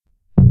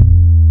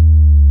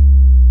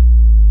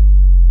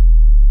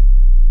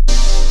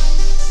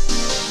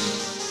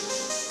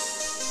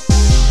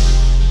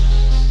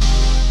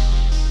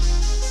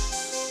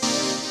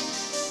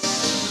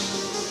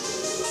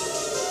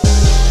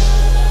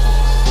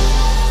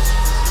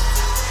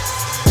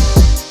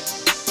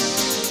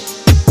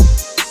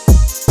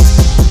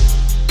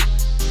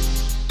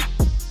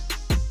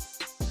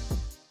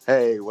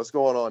what's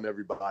going on,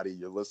 everybody?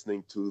 You're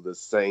listening to The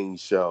Sane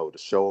Show, the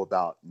show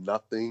about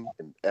nothing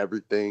and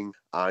everything.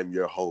 I'm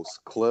your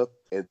host, Cliff,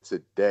 and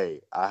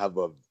today I have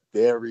a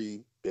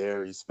very,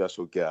 very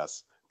special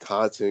guest,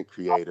 content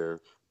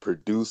creator,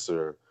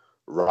 producer,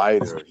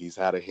 writer. He's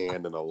had a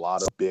hand in a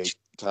lot of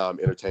big-time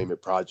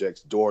entertainment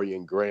projects.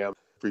 Dorian Graham.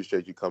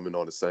 Appreciate you coming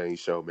on The Sane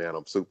Show, man.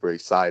 I'm super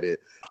excited.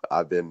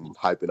 I've been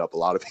hyping up a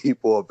lot of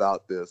people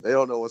about this. They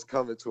don't know what's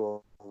coming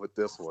to them with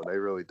this one. They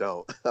really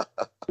don't.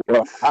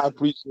 Well, I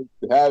appreciate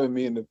you having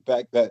me, and the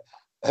fact that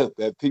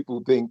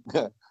people think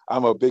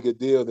I'm a bigger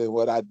deal than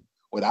what I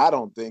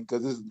don't think,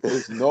 because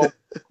it's no,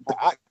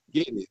 I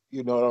get it.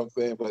 You know what I'm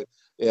saying? But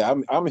yeah,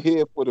 I'm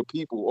here for the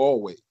people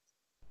always.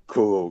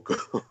 Cool.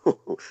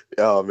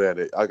 Oh,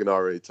 man, I can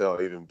already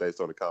tell, even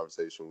based on the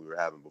conversation we were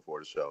having before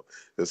the show,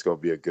 this is going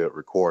to be a good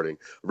recording.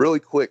 Really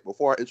quick,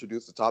 before I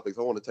introduce the topics,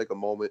 I want to take a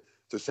moment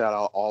to shout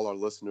out all our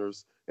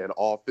listeners in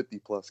all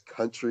 50-plus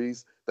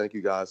countries. Thank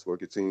you guys for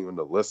continuing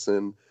to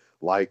listen,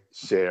 like,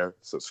 share,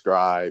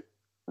 subscribe,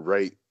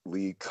 rate,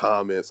 leave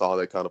comments, all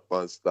that kind of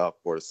fun stuff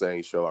for The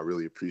Sane Show. I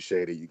really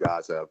appreciate it. You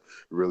guys have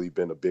really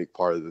been a big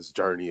part of this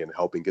journey and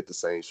helping get The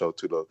Sane Show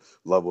to the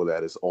level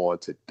that it's on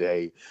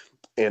today.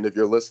 And if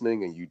you're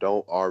listening and you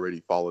don't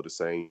already follow The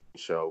Sane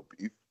Show,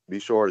 be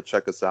sure to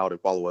check us out and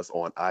follow us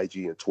on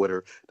IG and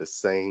Twitter, The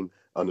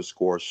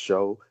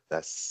Sane_show.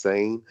 That's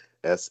Sane,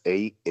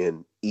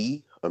 SANE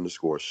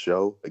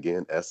 _show.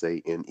 Again,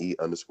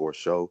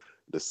 SANE_show,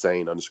 The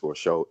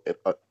Sane_show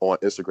on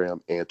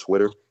Instagram and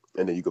Twitter.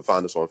 And then you can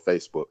find us on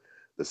Facebook,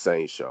 The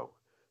Sane Show.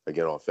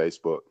 Again, on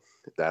Facebook,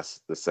 that's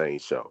The Sane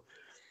Show.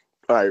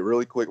 All right,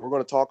 really quick, we're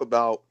going to talk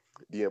about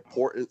the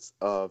importance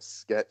of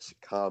sketch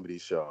comedy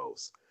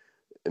shows.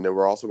 And then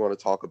we're also going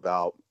to talk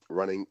about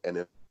running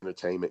an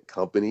entertainment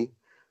company.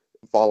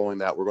 Following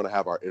that, we're going to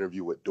have our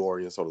interview with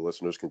Dorian so the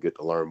listeners can get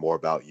to learn more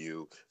about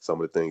you,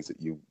 some of the things that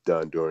you've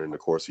done during the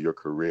course of your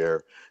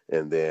career,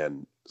 and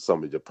then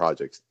some of the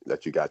projects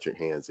that you got your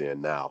hands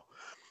in now.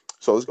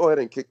 So let's go ahead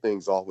and kick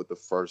things off with the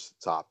first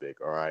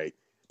topic, all right?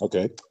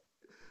 Okay.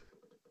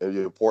 And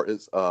the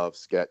importance of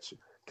sketch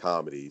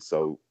comedy.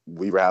 So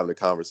we were having a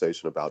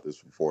conversation about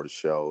this before the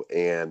show,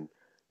 and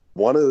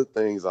one of the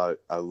things I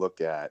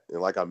look at, and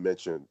like I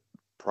mentioned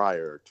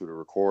prior to the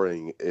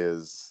recording,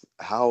 is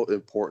how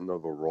important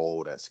of a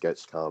role that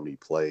sketch comedy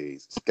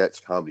plays,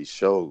 sketch comedy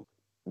show.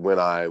 When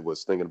I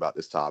was thinking about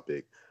this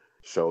topic,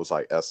 shows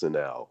like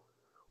SNL,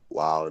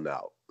 Wild 'N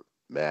Out,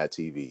 Mad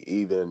TV,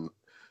 even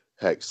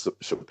heck,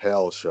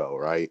 Chappelle Show,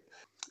 right?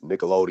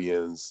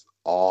 Nickelodeon's,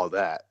 all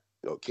that.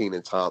 You know,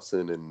 Kenan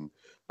Thompson and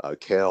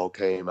Kel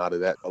came out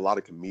of that. A lot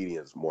of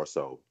comedians more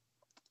so,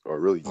 or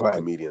really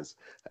comedians,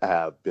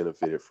 have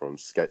benefited from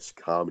sketch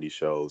comedy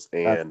shows.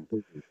 And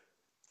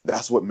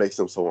that's what makes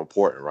them so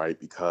important, right?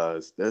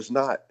 Because there's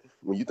not,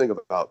 when you think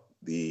about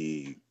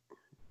the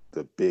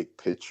big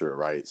picture,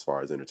 right, as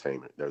far as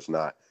entertainment, there's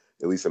not,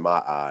 at least in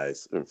my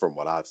eyes, and from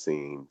what I've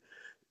seen,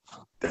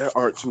 there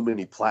aren't too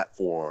many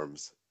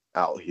platforms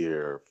out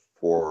here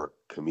for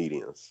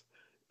comedians.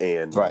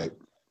 And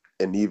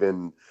and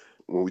even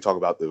when we talk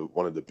about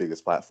one of the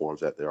biggest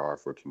platforms that there are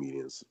for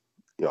comedians,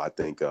 you know, I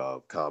think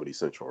of Comedy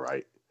Central,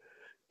 right?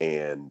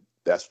 And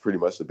that's pretty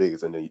much the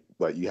biggest. And then,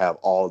 but you have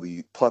all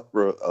the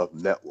plethora of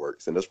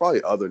networks, and there's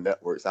probably other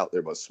networks out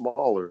there, but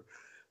smaller,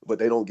 but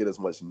they don't get as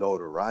much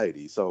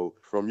notoriety. So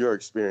from your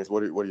experience,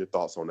 what are your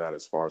thoughts on that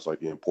as far as like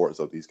the importance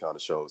of these kind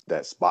of shows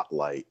that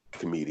spotlight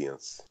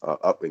comedians,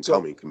 up and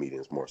coming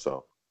comedians more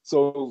so?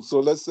 So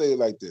let's say it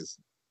like this.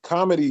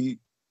 Comedy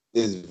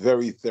is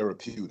very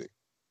therapeutic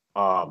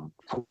for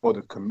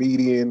the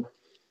comedian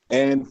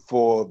and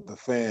for the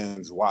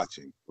fans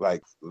watching.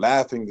 Like,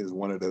 laughing is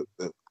one of the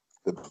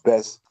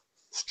best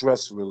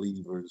stress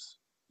relievers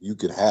you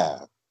could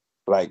have.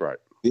 Like,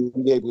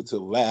 being able to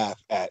laugh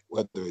at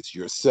whether it's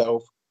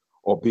yourself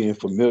or being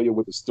familiar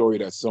with the story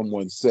that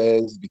someone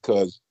says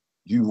because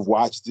you've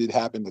watched it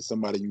happen to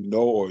somebody you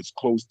know or it's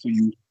close to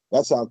you.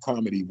 That's how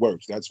comedy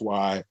works. That's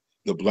why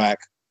the Black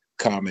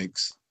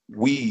comics,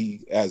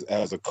 we as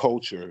a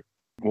culture,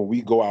 when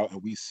we go out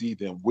and we see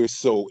them, we're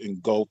so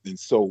engulfed and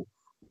so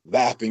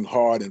laughing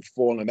hard and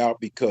falling out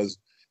because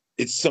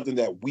it's something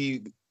that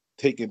we've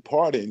taken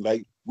part in.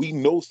 Like, we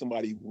know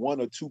somebody,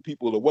 one or two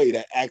people away,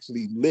 that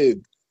actually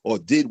lived or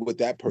did what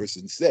that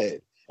person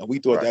said. And we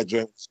thought that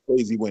joint was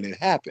crazy when it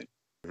happened.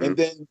 Mm-hmm. And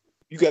then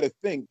you got to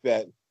think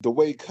that the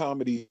way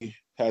comedy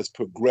has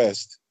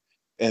progressed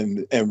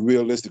and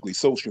realistically,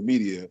 social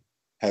media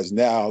has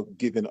now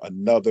given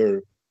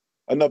another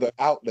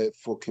outlet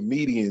for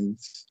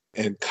comedians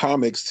and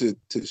comics to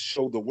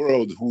show the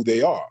world who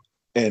they are.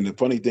 And the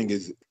funny thing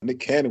is, Nick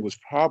Cannon was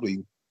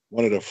probably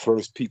one of the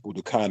first people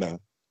to kind of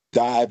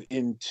dive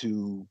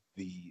into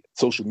the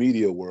social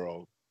media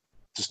world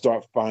to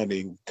start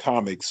finding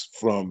comics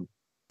from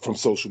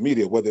social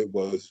media, whether it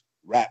was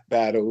rap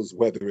battles,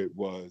 whether it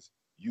was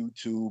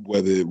YouTube,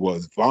 whether it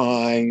was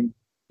Vine,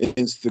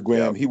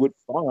 Instagram. Yep. He would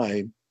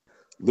find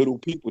little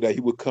people that he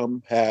would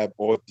come have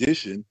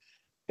audition,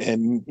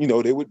 and you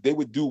know they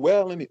would do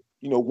well. And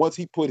you know, once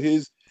he put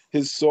his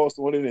his sauce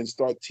on it and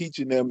start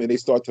teaching them, and they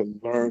start to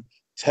learn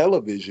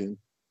television,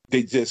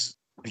 they just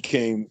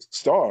became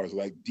stars.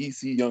 Like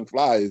DC Young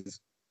Fly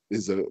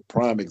is a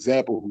prime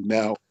example, who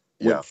now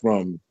Yeah. went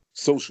from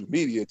social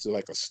media to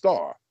like a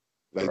star.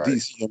 Like Right.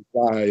 DC Young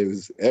Fly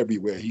is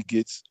everywhere. He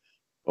gets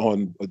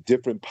on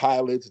different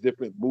pilots,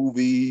 different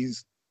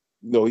movies.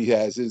 You know, he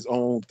has his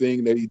own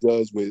thing that he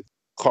does with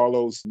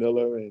Carlos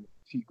Miller and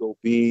Chico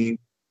Bean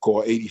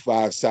called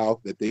 85 South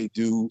that they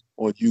do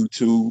on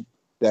YouTube.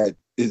 That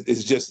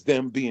is just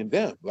them being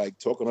them, like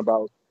talking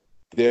about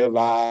their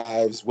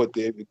lives, what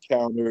they've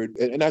encountered.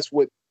 And that's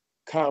what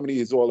comedy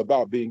is all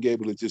about, being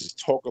able to just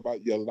talk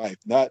about your life.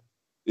 Not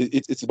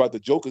it's about, the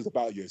joke is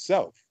about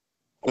yourself.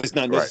 It's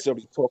not Right.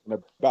 necessarily talking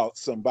about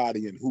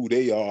somebody and who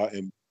they are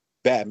and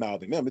bad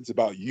mouthing them. It's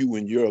about you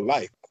and your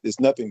life. There's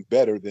nothing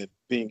better than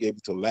being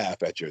able to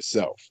laugh at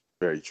yourself.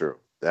 Very true.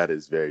 That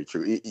is very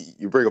true.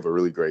 You bring up a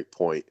really great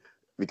point,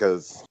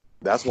 because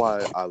that's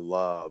why I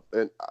love,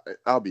 and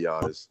I'll be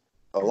honest,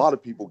 a lot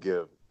of people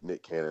give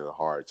Nick Cannon a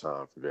hard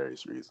time for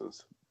various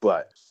reasons,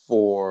 but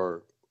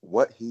for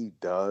what he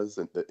does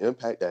and the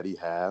impact that he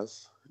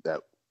has,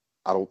 that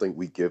I don't think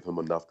we give him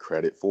enough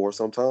credit for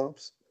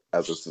sometimes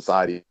as a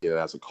society and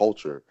as a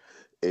culture,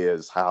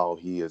 is how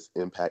he is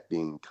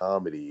impacting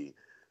comedy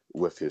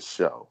with his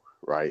show,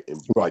 right?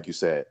 And like you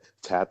said,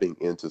 tapping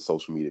into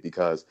social media,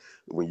 because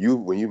when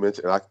you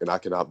mentioned, and I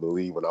cannot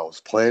believe when I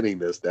was planning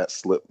this, that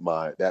slipped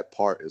that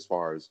part as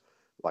far as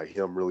like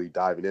him really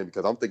diving in,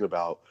 because I'm thinking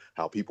about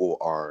how people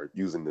are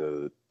using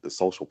the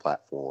social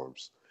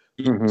platforms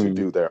to Mm-hmm.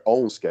 do their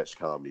own sketch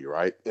comedy,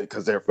 right?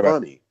 Because they're Right.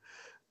 funny.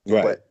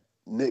 Right. But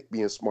Nick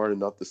being smart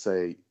enough to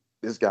say,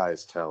 this guy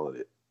is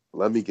talented.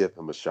 Let me give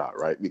him a shot,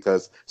 right?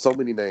 Because so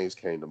many names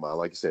came to mind.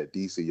 Like you said,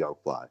 DC Young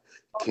Fly,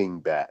 King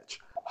Batch,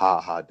 Ha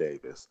Ha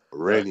Davis,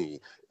 Right.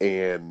 Rennie.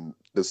 And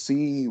to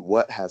see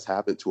what has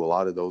happened to a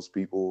lot of those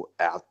people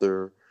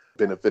after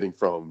benefiting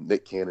from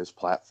Nick Cannon's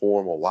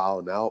platform or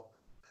Wild 'N Out,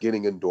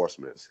 getting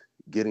endorsements,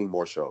 getting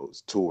more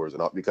shows, tours,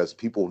 and all, because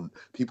people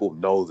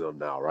know them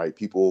now, right?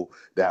 People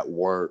that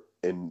weren't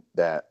in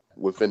that,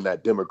 within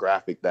that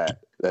demographic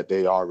that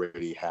they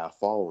already have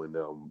following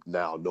them,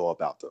 now know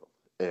about them.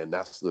 And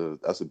that's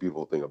a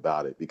beautiful thing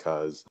about it,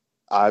 because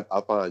I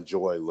find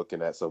joy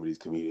looking at some of these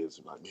comedians.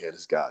 I'm like, man,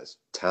 this guy's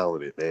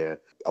talented, man.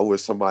 I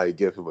wish somebody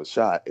give him a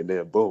shot. And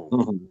then boom,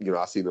 Mm-hmm.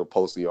 I see them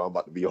posting, I'm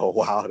about to be all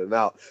Wild 'N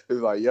Out.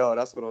 It's like, yo,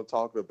 that's what I'm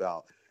talking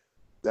about.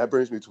 That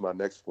brings me to my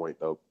next point,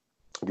 though.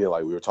 Again,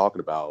 like we were talking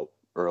about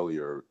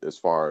earlier, as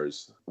far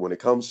as when it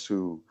comes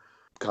to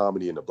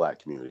comedy in the Black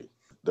community,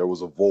 there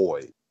was a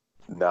void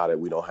now that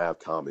we don't have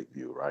Comic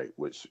View, right?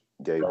 Which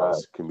gave Right.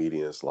 us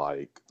comedians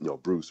like,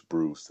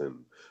 Bruce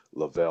and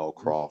Lavelle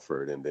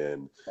Crawford, and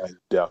then Right.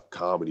 Def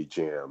Comedy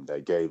Jam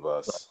that gave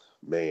us,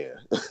 man,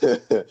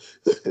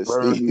 Bernie,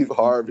 Steve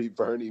Harvey,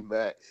 Bernie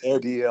Mac,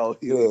 every, DL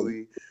yeah,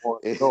 Hughley,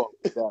 and, Norm,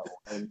 that one.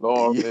 And yeah,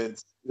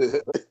 Lawrence,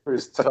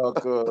 Chris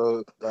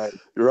Tucker, like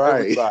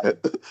right. everybody.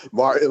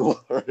 Martin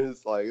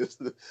Lawrence, like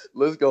the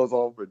list goes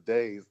on for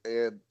days.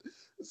 And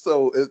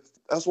so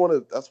that's one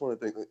of the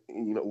things,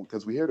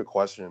 because we hear the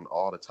question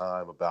all the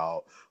time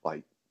about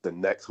like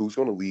who's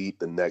going to lead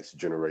the next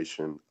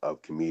generation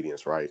of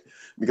comedians, right?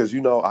 Because I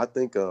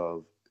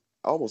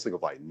almost think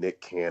of like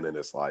Nick Cannon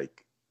as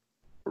like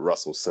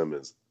Russell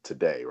Simmons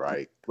today,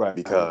 right? Right.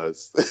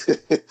 Because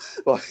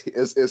like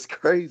it's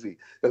crazy,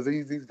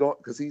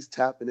 because he's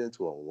tapping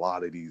into a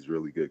lot of these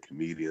really good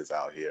comedians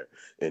out here,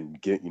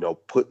 and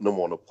putting them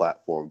on a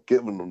platform,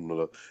 giving them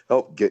the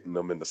help, getting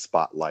them in the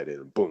spotlight,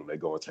 and boom, they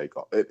go and take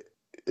off.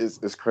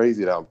 It's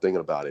crazy that I'm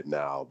thinking about it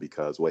now,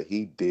 because what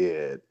he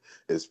did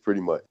is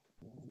pretty much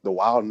the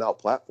Wild 'N Out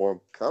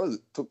platform kind of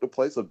took the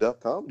place of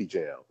Def Comedy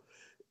Jam,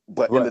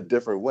 but in a Right.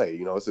 different way.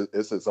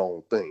 It's its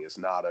own thing. It's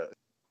not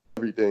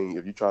everything.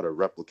 If you try to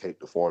replicate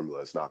the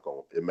formula,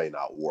 it may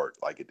not work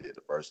like it did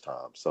the first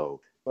time.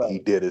 So he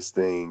Right. did his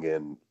thing,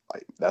 and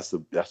like that's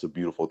the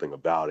beautiful thing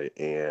about it.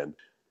 And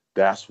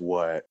that's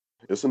what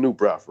it's a new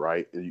breath,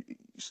 right? You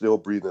still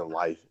breathing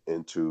life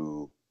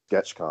into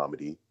sketch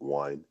comedy,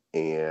 one,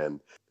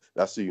 and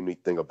that's the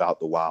unique thing about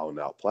the Wild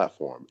 'N Out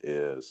platform,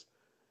 is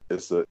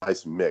it's a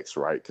nice mix,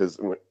 right? Because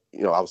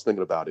I was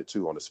thinking about it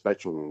too, on the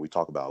spectrum when we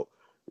talk about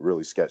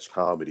really sketch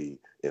comedy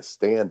and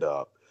stand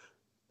up.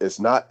 It's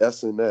not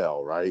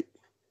SNL, right?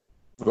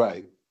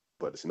 Right.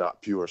 But it's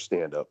not pure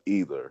stand up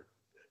either.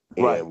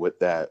 Right. And with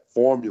that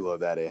formula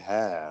that it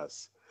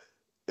has,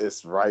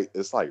 it's right.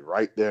 It's like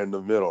right there in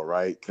the middle,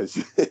 right? Because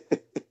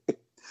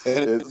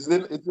And it's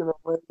it's in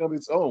a lane of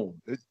its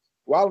own.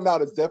 Wild 'N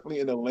Out is definitely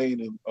in a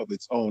lane of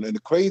its own. And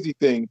the crazy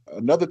thing,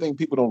 another thing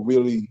people don't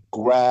really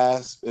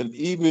grasp, and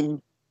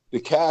even the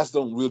cast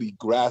don't really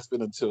grasp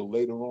it until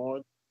later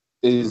on,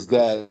 is Mhm.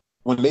 that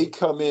when they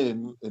come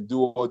in and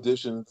do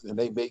auditions and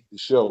they make the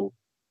show,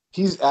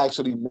 he's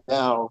actually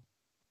now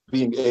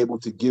being able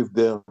to give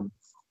them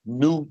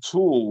new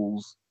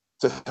tools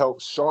to help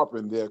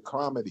sharpen their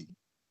comedy,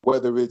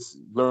 whether it's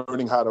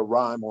learning how to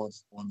rhyme on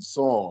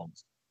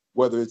songs,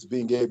 whether it's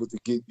being able to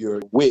get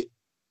your wit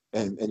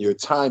and your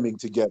timing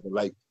together.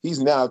 Like he's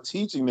now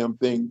teaching them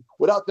things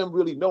without them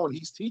really knowing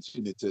he's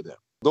teaching it to them.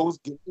 Those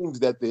games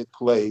that they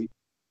play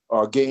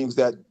are games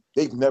that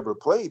they've never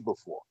played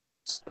before.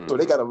 So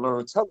they got to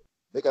learn television.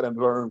 They got to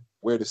learn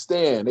where to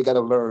stand. They got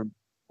to learn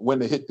when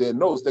to hit their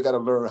notes. They got to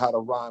learn how to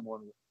rhyme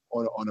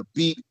on a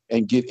beat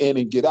and get in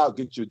and get out,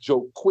 get your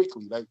joke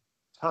quickly, like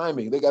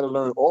timing. They got to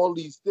learn all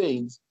these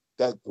things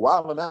that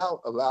Wildin'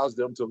 Out allows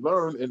them to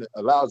learn and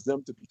allows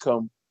them to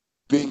become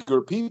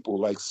bigger people.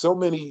 Like so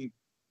many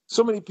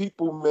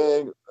people,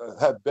 man,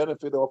 have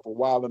benefited off of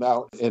Wildin'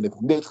 Out. And if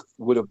Nick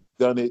would have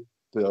done it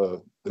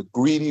the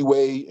greedy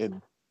way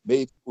and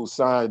made people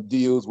sign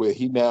deals where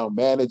he now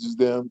manages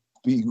them,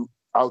 be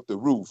out the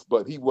roof.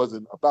 But he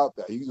wasn't about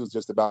that. He was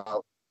just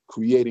about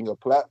creating a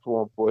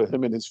platform for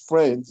him and his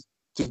friends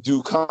to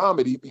do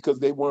comedy because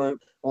they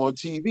weren't on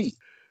TV.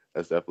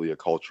 That's definitely a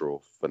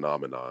cultural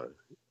phenomenon.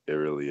 It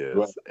really is.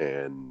 Right.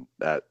 And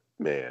that,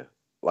 man,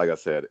 like I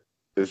said,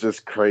 it's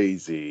just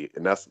crazy.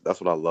 And that's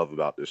what I love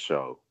about this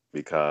show,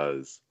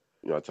 because,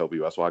 I tell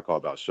people that's why I call it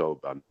about show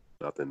about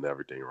nothing and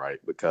everything, right?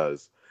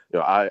 Because,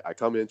 I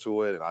come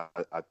into it and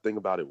I think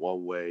about it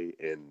one way,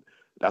 and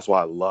that's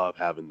why I love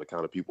having the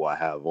kind of people I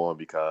have on,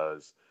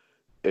 because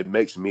it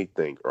makes me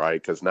think, right?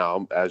 Because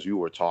now, as you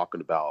were talking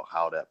about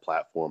how that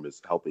platform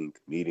is helping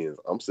comedians,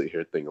 I'm sitting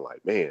here thinking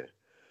like, man,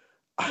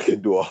 I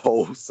can do a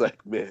whole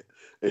segment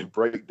and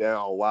break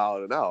down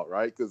Wildin' Out,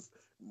 right? Because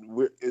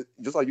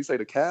just like you say,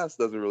 the cast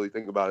doesn't really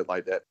think about it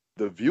like that.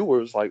 The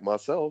viewers, like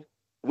myself,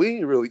 we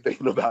ain't really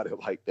thinking about it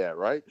like that,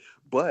 right?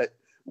 But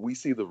we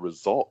see the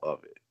result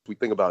of it. We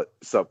think about it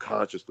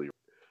subconsciously.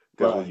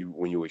 Because right.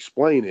 when you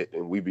explain it,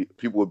 and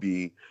people would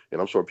be,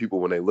 and I'm sure people,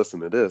 when they listen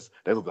to this,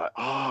 they will be like,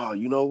 oh,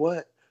 you know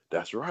what?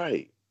 That's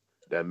right.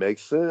 That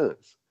makes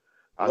sense.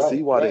 I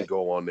see why they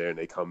go on there and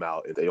they come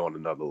out and they on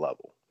another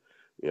level.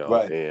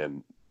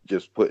 And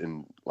just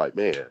putting like,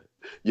 man,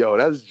 yo,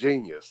 that's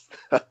genius.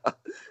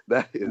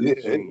 That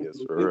is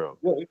genius for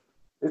real.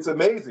 It's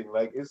amazing.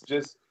 Like, it's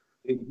just,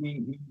 he's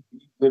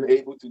been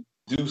able to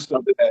do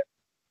something that,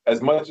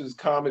 as much as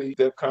comedy,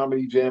 Def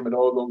Comedy Jam and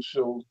all those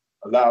shows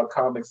allowed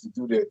comics to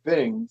do their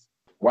things,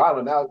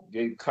 Wildin' Out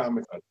gave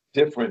comics a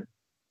different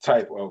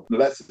type of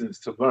lessons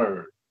to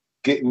learn,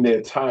 getting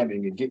their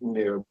timing and getting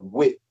their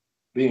wit,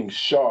 being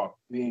sharp,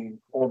 being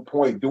on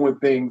point, doing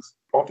things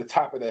off the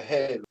top of their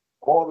head.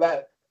 All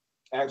that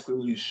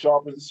actually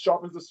sharpens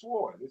the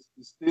sword. It's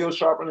steel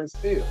sharpening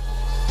steel.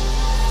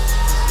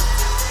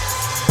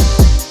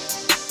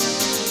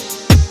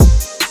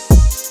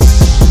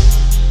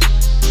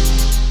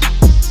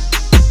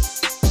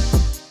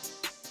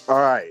 All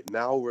right,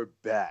 now we're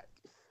back.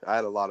 I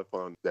had a lot of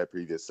fun with that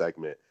previous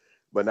segment,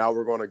 but now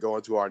we're going to go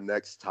into our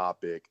next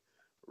topic,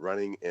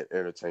 running an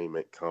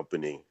entertainment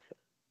company.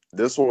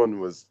 This one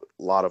was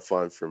a lot of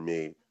fun for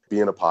me,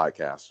 being a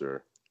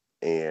podcaster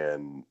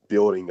and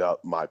building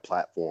up my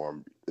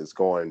platform is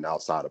going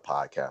outside of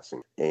podcasting,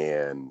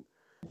 and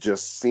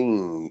just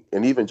seeing,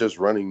 and even just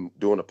doing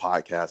a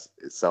podcast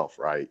itself,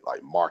 right?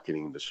 Like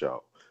marketing the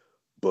show,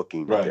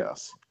 booking the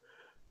guests,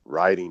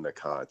 writing the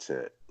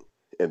content,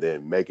 and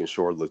then making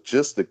sure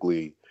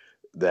logistically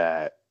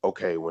that,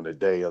 okay, when the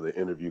day of the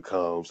interview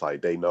comes,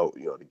 like they know,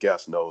 the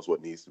guest knows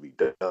what needs to be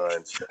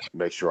done,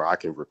 make sure I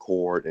can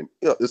record. And,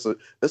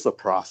 it's a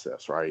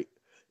process, right?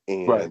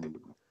 And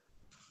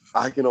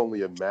I can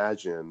only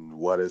imagine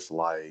what it's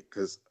like,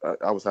 because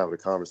I was having a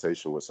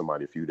conversation with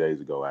somebody a few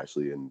days ago,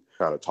 actually, and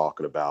kind of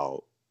talking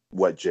about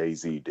what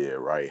Jay-Z did,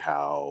 right?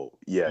 How,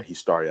 he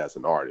started as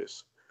an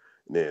artist,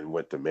 and then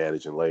went to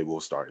managing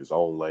labels, start his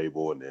own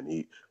label, and then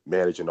he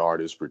managing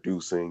artists,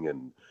 producing,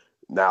 and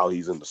now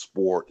he's in the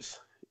sports,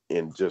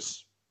 and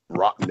just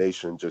Rock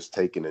Nation just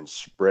taking and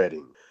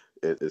spreading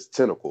its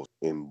tentacles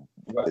and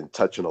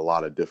touching a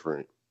lot of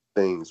different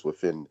things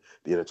within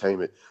the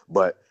entertainment.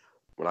 But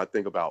when I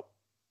think about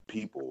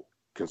people,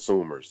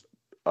 consumers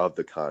of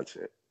the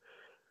content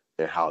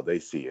and how they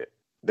see it,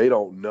 they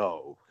don't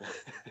know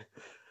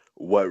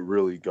what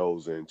really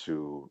goes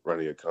into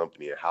running a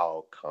company and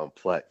how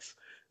complex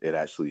it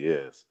actually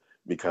is.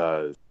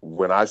 Because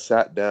when I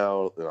sat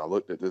down and I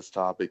looked at this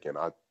topic and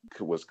I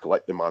was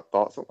collecting my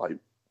thoughts, I'm like,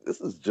 this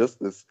is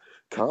just as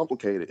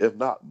complicated, if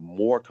not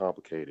more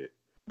complicated,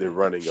 than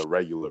running a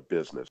regular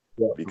business.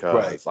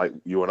 Because like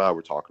you and I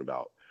were talking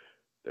about,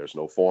 there's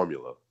no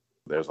formula.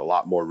 There's a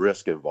lot more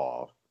risk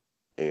involved.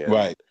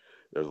 And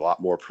there's a lot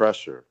more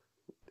pressure,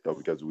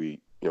 because when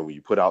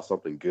you put out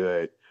something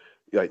good,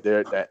 like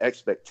that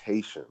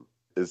expectation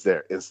is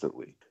there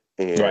instantly,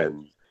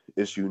 and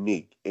it's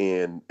unique.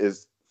 And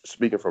is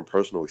speaking from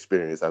personal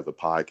experience as a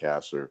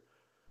podcaster,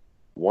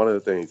 one of the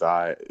things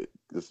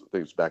this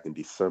was back in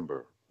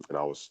December, and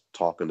I was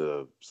talking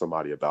to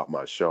somebody about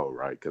my show,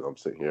 right? Because I'm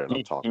sitting here and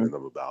I'm talking to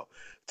them about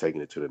taking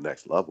it to the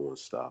next level and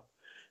stuff.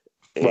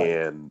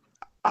 And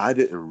I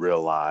didn't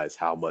realize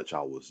how much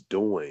I was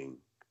doing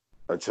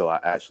until I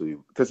actually,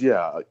 because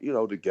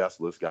the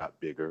guest list got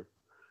bigger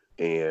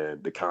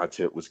and the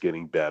content was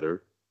getting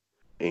better,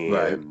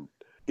 and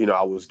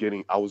I was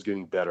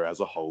getting better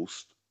as a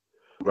host.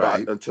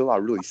 Right. Until I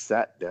really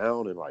sat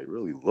down and like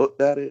really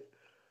looked at it,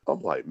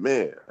 I'm like,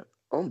 man,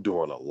 I'm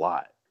doing a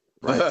lot.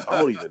 Right? I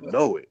don't even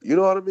know it. You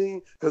know what I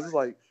mean? Because it's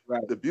like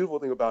Right. the beautiful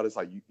thing about it is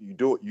like you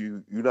do it.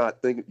 You're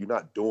not thinking. You're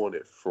not doing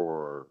it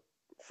for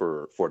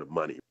the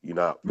money.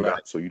 Right.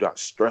 You're not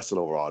stressing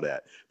over all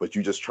that. But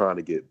you're just trying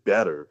to get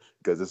better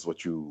because this is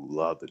what you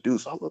love to do.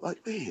 So I was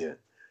like, man.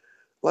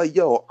 Like,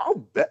 yo,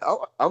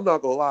 I'm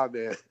not gonna lie,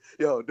 man.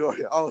 Yo,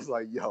 Dorian, I was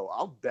like, yo,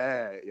 I'm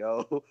bad,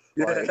 yo.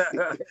 Like,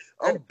 Yeah.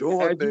 I'm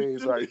doing As you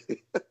things should. right.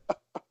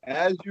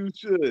 As you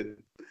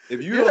should.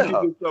 If you don't give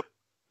Yeah, yourself,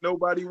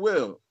 nobody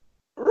will.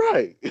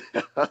 right.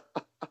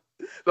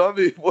 So I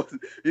mean,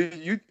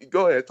 you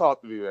go ahead,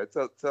 talk to me, man.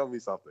 Tell me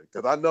something,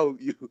 because I know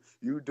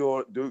you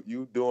doing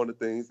the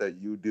things that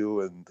you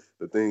do and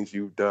the things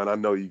you've done. I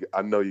know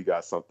you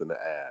got something to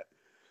add.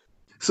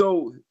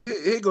 So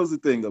here goes the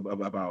thing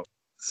about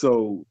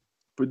so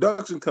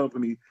production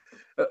company.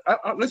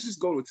 Let's just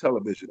go to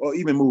television or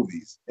even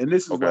movies, and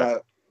this is Okay. why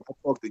I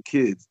talk to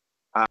kids.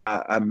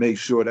 I make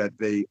sure that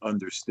they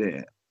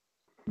understand.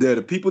 They're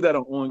the people that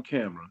are on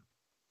camera,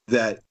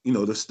 that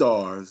the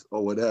stars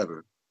or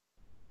whatever,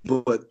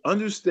 but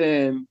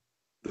understand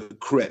the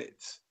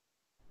credits.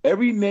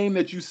 Every name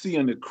that you see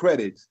in the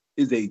credits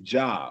is a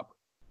job.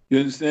 You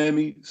understand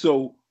me?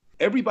 So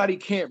everybody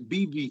can't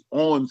be the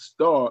on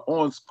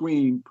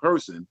screen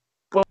person,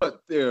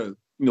 but they're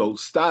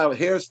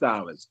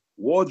hairstylists,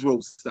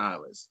 wardrobe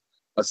stylists,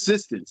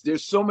 assistants.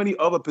 There's so many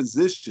other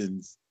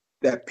positions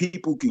that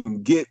people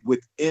can get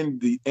within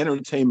the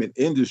entertainment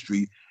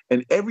industry,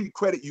 and every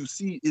credit you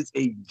see is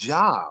a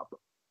job.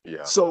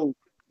 Yeah. So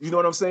you know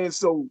what I'm saying?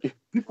 So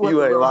people have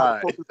You to ain't learn how to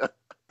lying. focus.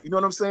 You know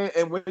what I'm saying?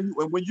 And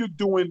when you're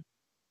doing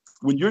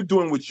what you're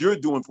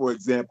doing, for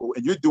example,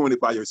 and you're doing it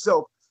by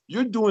yourself,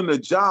 you're doing the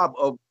job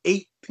of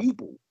 8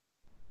 people.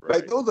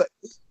 Like Right. those are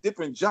 8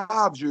 different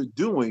jobs you're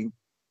doing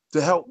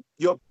to help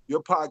your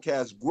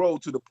podcast grow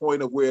to the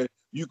point of where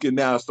you can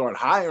now start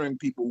hiring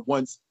people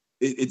once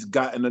it's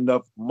gotten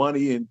enough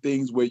money and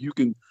things where you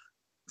can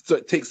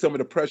take some of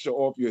the pressure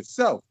off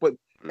yourself. But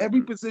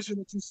every Mm-hmm. position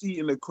that you see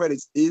in the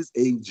credits is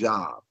a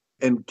job.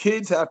 And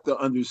kids have to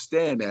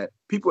understand that.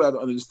 People have to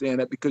understand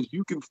that, because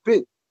you can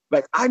fit.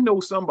 Like, I know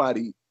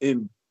somebody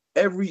in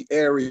every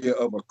area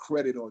of a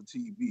credit on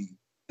TV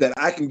that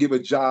I can give a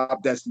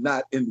job that's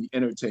not in the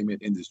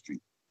entertainment industry.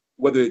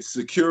 Whether it's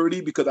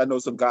security, because I know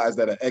some guys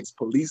that are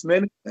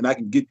ex-policemen and I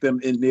can get them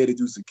in there to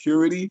do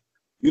security.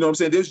 You know what I'm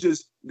saying? There's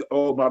just,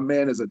 oh, my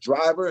man is a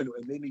driver and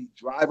they need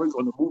drivers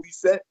on the movie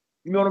set.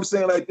 You know what I'm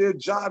saying? Like, there are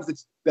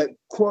jobs that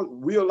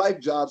real life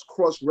jobs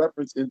cross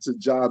reference into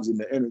jobs in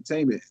the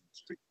entertainment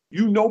industry.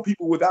 You know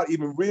people without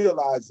even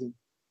realizing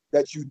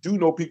that you do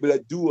know people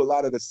that do a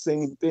lot of the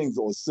same things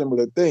or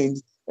similar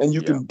things, and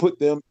you Yeah. can put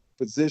them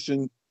in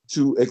position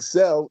to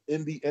excel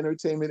in the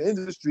entertainment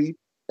industry.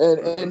 And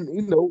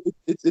Mm-hmm.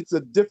 it's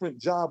a different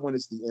job when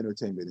it's the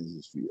entertainment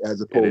industry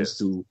as It opposed is.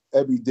 to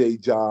everyday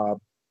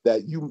job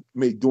that you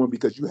may doing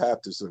because you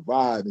have to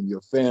survive in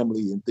your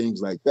family and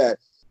things like that.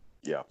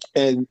 Yeah.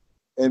 And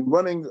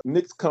running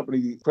Nick's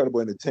company,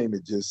 Credible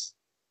Entertainment,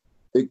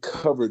 it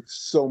covered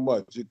so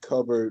much. It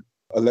covered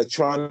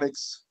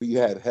electronics. He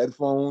had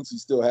headphones. He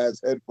still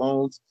has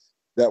headphones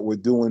that were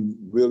doing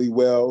really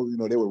well.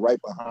 They were right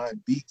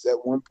behind Beats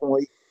at one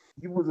point.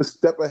 He was a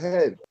step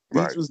ahead.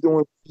 Beats Right. was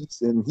doing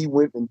Beats, and he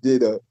went and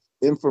did a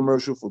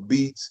infomercial for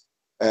Beats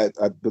at,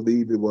 I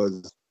believe it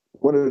was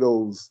one of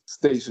those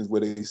stations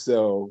where they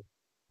sell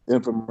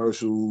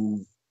infomercial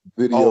Oh,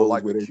 videos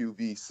like where the they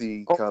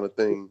QVC kind of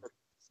thing.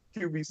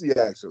 QVC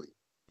actually.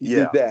 He did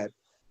Yeah. that.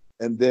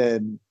 And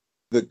then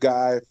the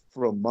guy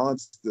from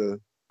Monster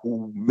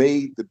who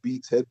made the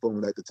Beats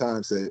headphone at the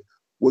time said,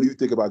 "What do you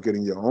think about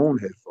getting your own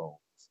headphones?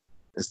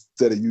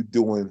 Instead of you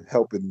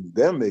helping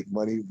them make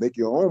money, make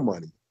your own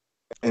money."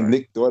 And Right.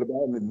 Nick thought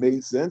about it and it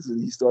made sense. And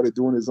he started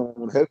doing his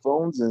own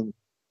headphones. And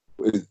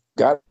it's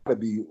got to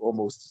be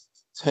almost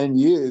 10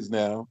 years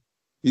now.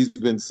 He's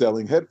been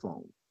selling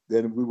headphones.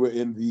 Then we were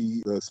in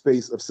the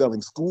space of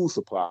selling school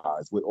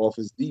supplies with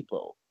Office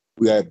Depot.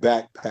 We had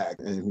backpack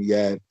and we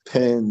had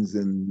pens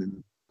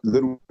and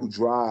little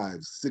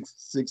drives,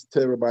 six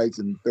terabytes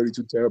and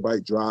 32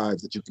 terabyte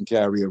drives that you can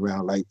carry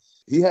around. Like,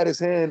 he had his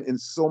hand in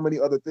so many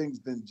other things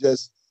than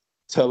just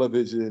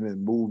television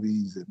and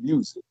movies and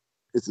music.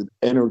 It's an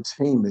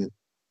entertainment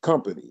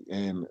company,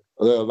 and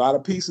there are a lot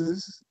of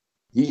pieces.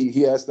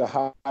 He has to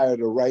hire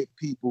the right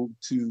people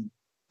to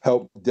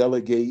help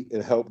delegate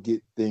and help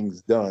get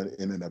things done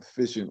in an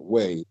efficient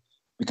way,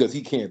 because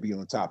he can't be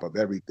on top of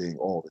everything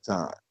all the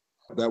time.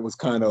 That was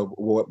kind of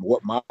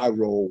what my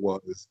role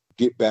was: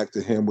 get back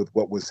to him with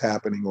what was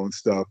happening on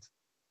stuff,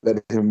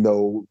 let him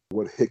know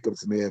what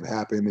hiccups may have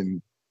happened and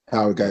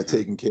how it got Mm-hmm.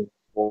 taken care of,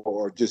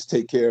 or just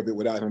take care of it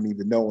without him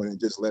even knowing, and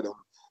just let him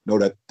know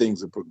that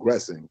things are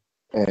progressing.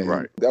 And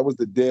Right. that was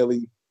the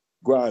daily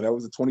grind. That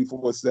was a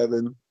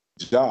 24/7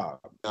 job.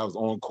 I was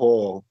on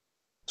call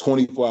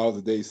 24 hours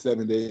a day,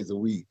 7 days a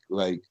week.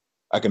 Like,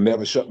 I can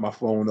never shut my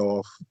phone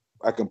off.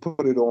 I can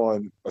put it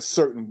on a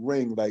certain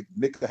ring. Like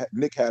Nick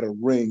had a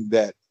ring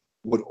that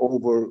would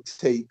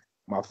overtake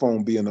my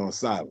phone being on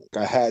silent.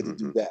 I had to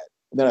do that.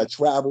 And then I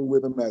traveled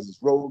with him as his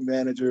road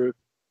manager.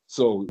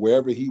 So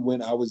wherever he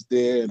went, I was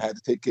there and had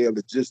to take care of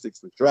logistics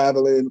for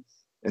traveling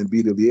and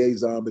be the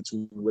liaison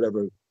between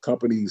whatever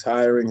company's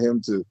hiring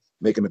him to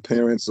make an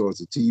appearance, or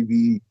it's a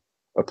TV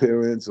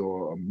appearance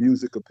or a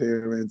music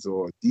appearance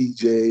or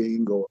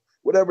DJing or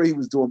whatever he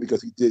was doing,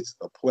 because he did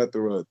a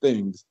plethora of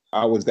things.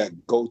 I was that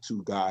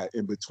go-to guy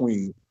in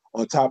between,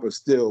 on top of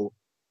still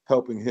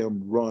helping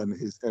him run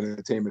his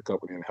entertainment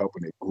company and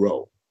helping it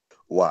grow.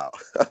 Wow.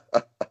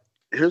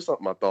 Here's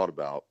something I thought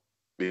about,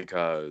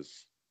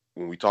 because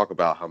when we talk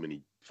about how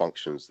many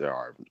functions there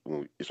are,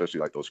 especially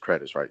like those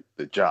credits, right?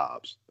 The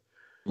jobs.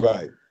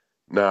 Right.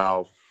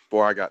 Now,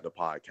 before I got to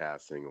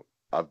podcasting,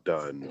 I've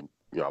done,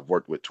 I've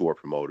worked with tour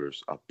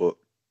promoters. I've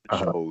booked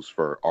shows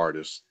for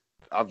artists.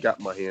 I've got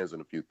my hands in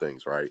a few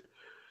things, right?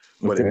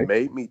 But it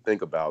made me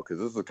think about, because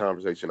this is a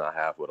conversation I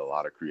have with a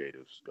lot of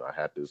creatives. I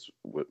had this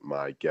with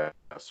my guest,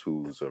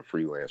 who's a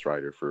freelance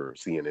writer for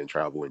CNN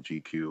Travel and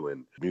GQ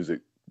and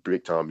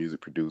big time music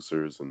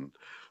producers and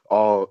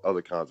all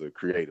other kinds of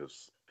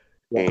creatives.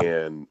 Yeah.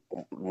 And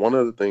one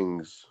of the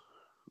things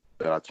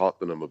that I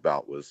talked to them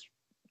about was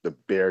the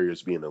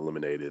barriers being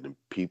eliminated and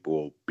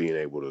people being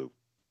able to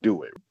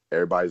do it.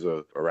 Everybody's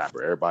a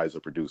rapper, everybody's a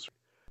producer.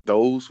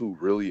 Those who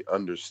really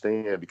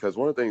understand, because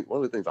one of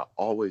the things I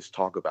always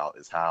talk about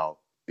is how,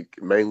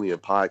 mainly in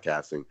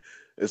podcasting,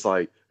 it's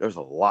like there's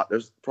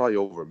probably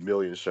over 1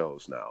 million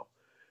shows now.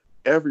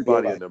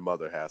 Everybody and their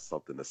mother has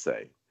something to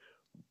say.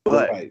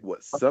 But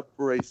what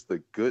separates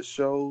the good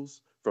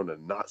shows from the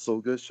not so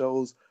good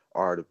shows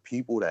are the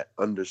people that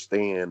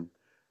understand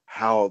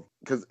how,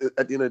 because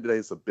at the end of the day,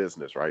 it's a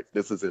business, right?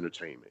 This is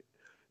entertainment.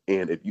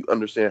 And if you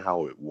understand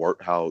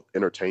how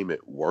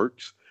entertainment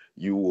works,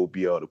 you will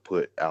be able to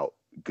put out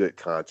good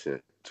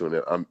content to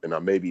it. And I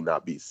maybe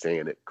not be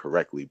saying it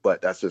correctly,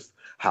 but that's just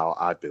how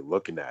I've been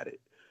looking at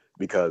it.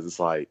 Because it's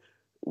like,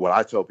 what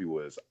I tell people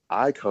is,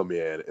 I come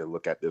in and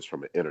look at this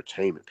from an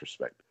entertainment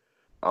perspective.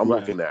 I'm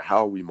looking at, how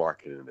are we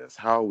marketing this?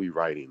 How are we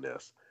writing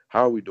this?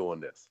 How are we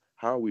doing this?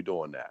 How are we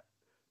doing that?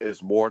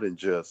 It's more than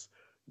just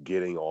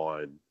getting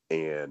on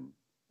and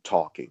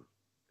talking.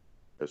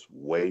 There's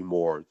way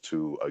more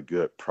to a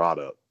good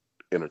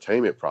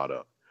entertainment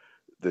product,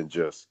 than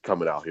just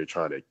coming out here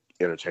trying to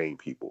entertain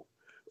people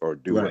or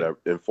do whatever,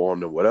 inform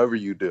them, whatever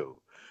you do.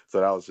 So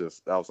that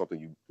was something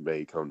you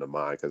made come to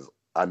mind, because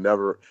I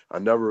never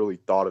really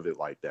thought of it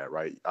like that,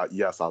 right?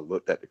 Yes, I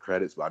looked at the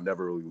credits, but I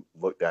never really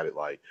looked at it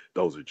like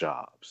those are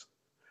jobs.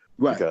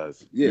 Right.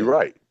 Because you're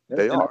right,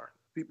 they are.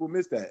 People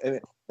miss that.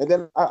 And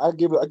then I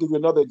give you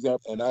another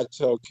example, and I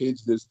tell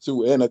kids this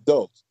too, and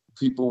adults.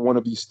 People want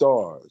to be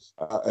stars.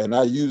 And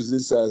I use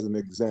this as an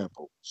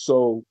example.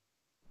 So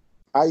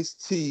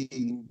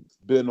Ice-T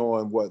been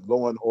on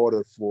Law and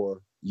Order for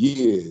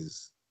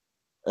years.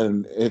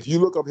 And if you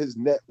look up his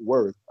net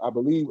worth, I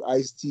believe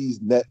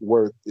Ice-T's net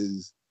worth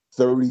is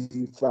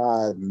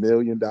 $35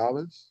 million.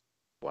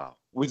 Wow.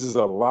 Which is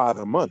a lot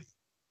of money.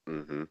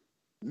 Mm-hmm.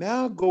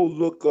 Now go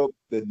look up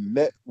the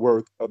net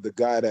worth of the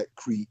guy that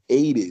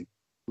created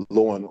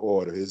Law and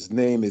Order. His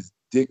name is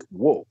Dick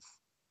Wolf.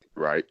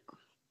 Right.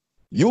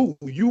 You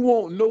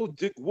won't know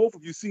Dick Wolf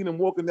if you've seen him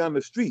walking down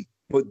the street.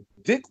 But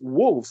Dick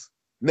Wolf's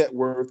net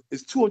worth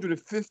is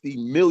 $250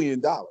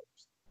 million.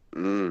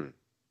 Mm.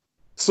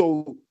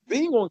 So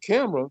being on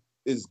camera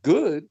is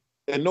good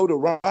and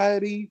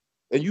notoriety,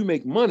 and you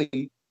make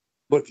money.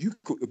 But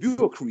if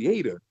you're a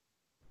creator,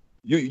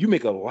 you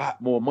make a lot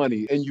more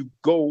money, and you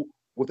go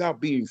without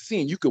being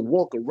seen. You can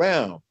walk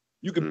around.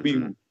 You can be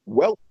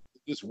wealthy,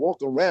 just walk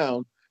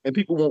around, and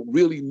people won't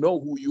really know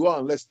who you are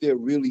unless they're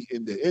really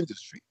in the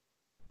industry.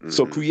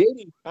 So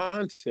creating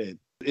content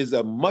is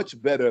a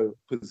much better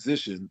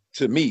position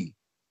to me.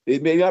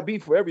 It may not be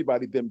for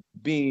everybody than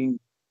being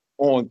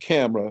on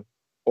camera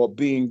or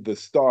being the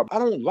star. I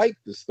don't like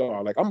the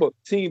star. Like, I'm a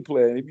team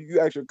player. And if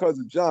you ask your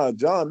cousin John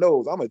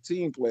knows I'm a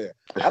team player.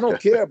 I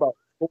don't care about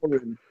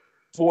scoring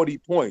 40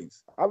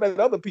 points. I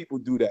let other people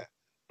do that.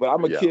 But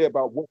I'm going to care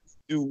about what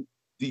we do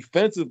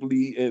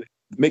defensively and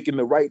making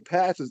the right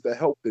passes to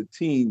help the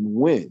team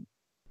win.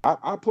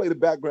 I play the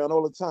background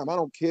all the time. I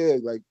don't care,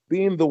 like,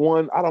 being the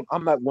one.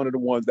 I'm not one of the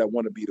ones that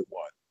want to be the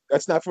one.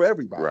 That's not for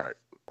everybody. Right.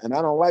 And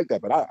I don't like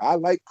that. But I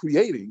like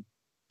creating.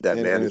 That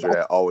manager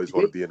that always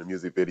want to be in a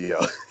music video.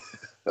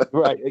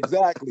 Right,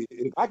 exactly.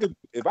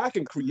 If I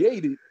can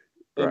create it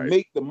and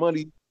make the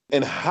money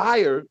and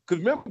hire, because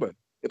remember,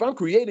 if I'm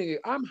creating it,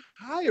 I'm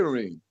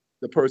hiring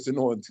the person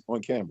on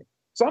camera.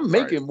 So I'm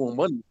making more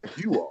money than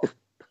you are.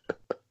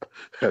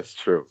 That's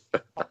true.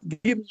 I'm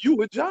giving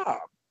you a job.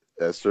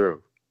 That's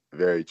true.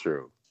 Very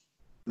true.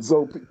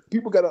 So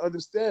people got to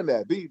understand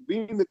that.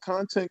 Being the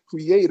content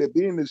creator,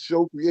 being the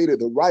show creator,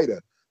 the writer,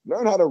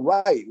 learn how to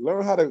write,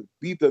 learn how to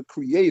be the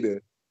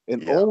creator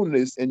and own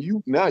this. And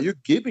you're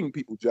giving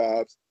people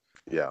jobs.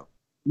 Yeah.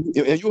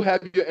 And you'll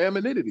have your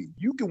anonymity.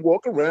 You can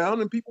walk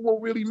around and people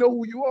won't really know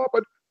who you are.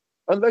 But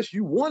unless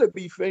you want to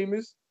be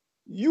famous,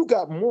 you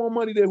got more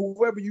money than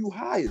whoever you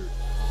hired.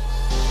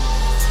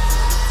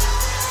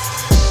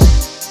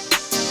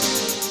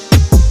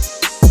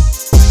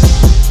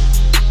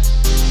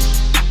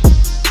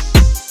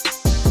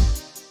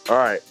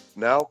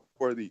 Now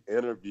for the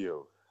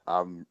interview.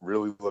 I'm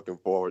really looking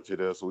forward to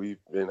this. We've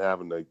been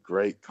having a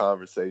great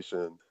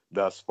conversation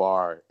thus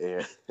far,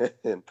 and,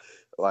 and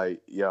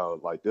like,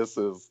 like this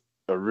is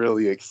a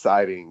really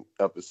exciting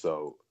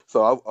episode.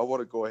 So I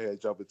want to go ahead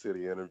and jump into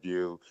the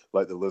interview,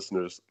 let the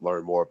listeners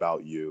learn more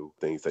about you,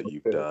 things that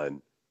you've Okay.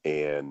 done,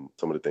 and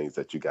some of the things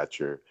that you got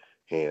your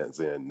hands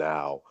in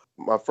now.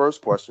 My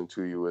first question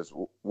to you is,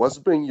 what's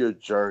been your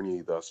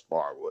journey thus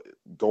far,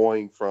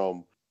 going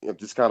from,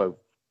 just kind of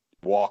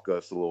walk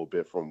us a little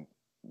bit from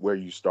where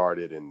you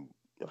started and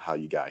how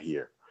you got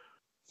here.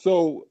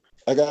 So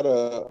I got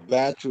a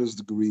bachelor's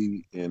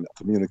degree in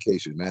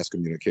communication, mass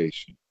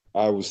communication.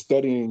 I was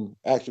studying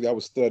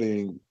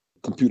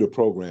computer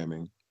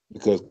programming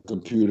because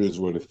computers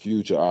were the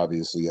future,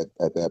 obviously,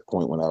 at that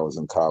point when I was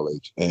in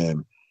college.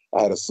 And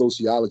I had a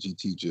sociology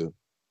teacher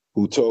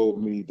who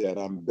told me that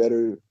I'm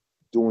better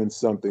doing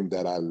something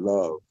that I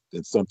love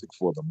than something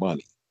for the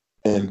money.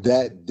 And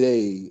that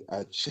day,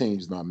 I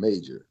changed my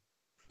major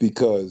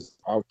because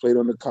I played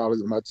on the college,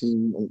 my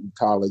team in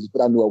college,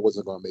 but I knew I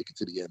wasn't going to make it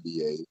to the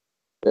NBA.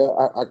 Yeah,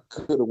 I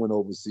could have went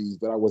overseas,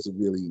 but I wasn't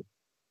really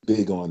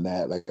big on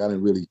that. Like I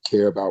didn't really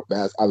care about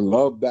I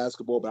love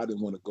basketball, but I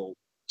didn't want to go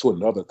to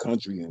another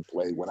country and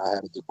play when I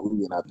had a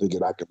degree and I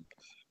figured I could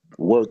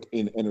work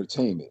in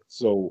entertainment.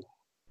 So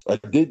I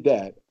did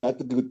that, got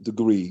the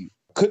degree,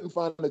 couldn't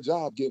find a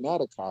job getting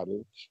out of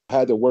college. I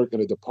had to work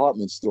in a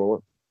department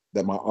store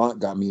that my aunt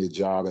got me a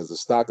job as a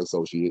stock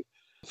associate.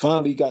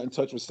 Finally got in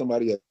touch with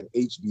somebody at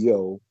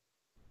HBO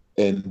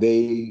and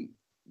they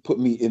put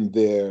me in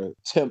their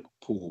temp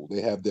pool.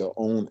 They have their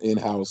own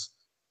in-house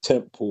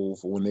temp pool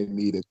for when they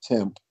need a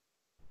temp.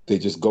 They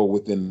just go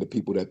within the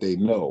people that they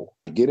know.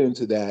 Get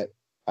into that.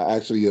 I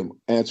actually am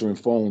answering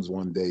phones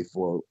one day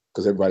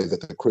because everybody's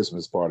at the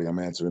Christmas party. I'm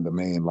answering the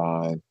main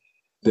line.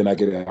 Then I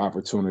get an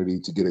opportunity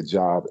to get a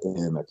job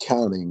in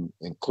accounting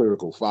and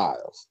clerical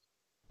files.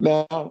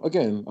 Now,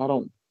 again,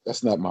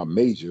 that's not my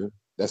major.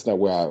 That's not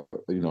where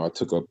I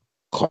took up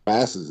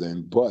classes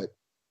in, but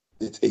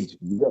it's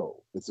HBO.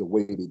 It's a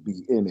way to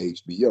be in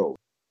HBO.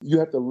 You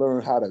have to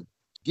learn how to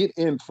get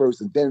in first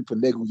and then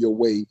finagle your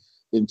way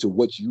into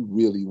what you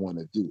really want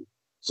to do.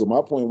 So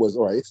my point was,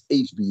 all right, it's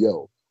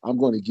HBO. I'm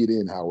going to get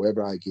in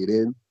however I get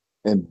in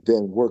and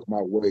then work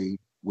my way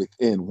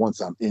within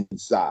once I'm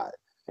inside.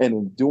 And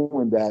in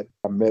doing that,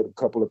 I met a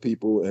couple of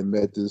people and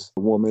met this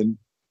woman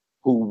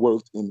who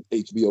worked in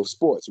HBO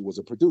Sports, who was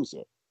a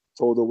producer.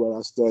 Told her what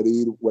I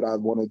studied, what I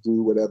want to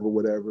do,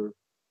 whatever.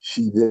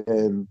 She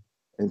then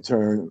in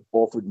turn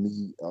offered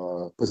me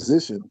a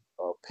position,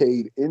 a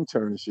paid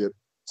internship,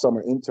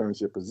 summer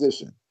internship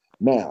position.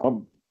 Now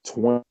I'm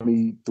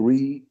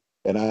 23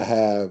 and I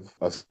have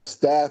a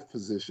staff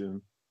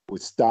position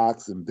with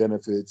stocks and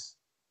benefits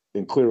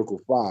and clerical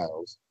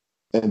files.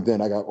 And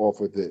then I got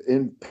offered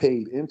the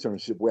paid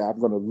internship where I'm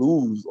going to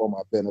lose all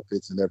my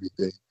benefits and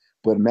everything.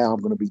 But now I'm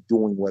going to be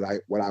doing what I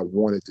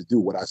wanted to do,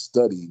 what I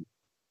studied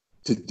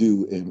to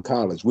do in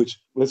college, which,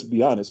 let's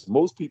be honest,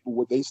 most people,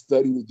 what they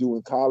study to do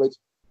in college,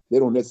 they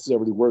don't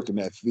necessarily work in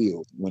that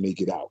field when they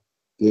get out.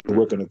 They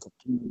work in a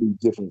completely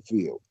different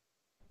field.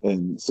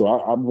 And so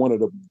I'm one of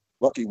the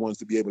lucky ones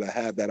to be able to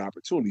have that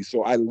opportunity.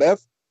 So I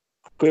left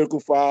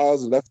clerical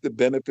files, left the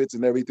benefits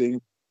and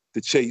everything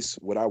to chase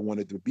what I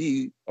wanted to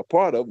be a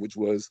part of, which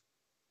was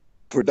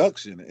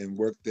production, and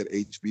worked at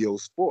HBO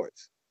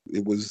Sports.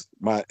 It was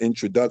my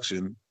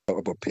introduction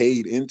of a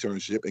paid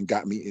internship and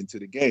got me into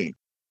the game.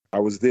 I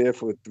was there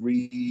for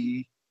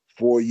 3-4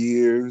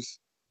 years,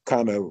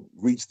 kind of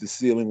reached the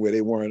ceiling where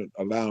they weren't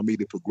allowing me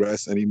to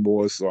progress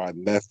anymore. So I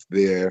left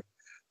there.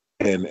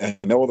 And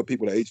all the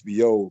people at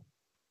HBO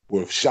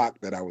were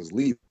shocked that I was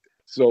leaving.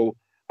 So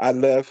I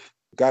left,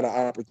 got an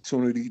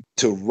opportunity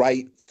to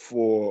write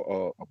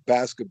for a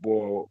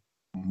basketball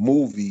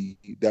movie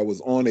that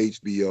was on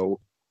HBO.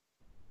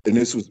 And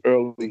this was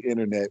early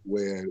internet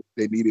where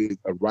they needed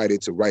a writer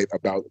to write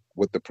about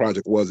what the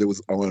project was. It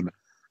was on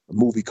a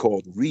movie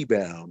called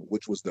Rebound,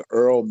 which was the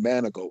Earl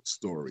Manigault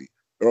story.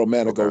 Earl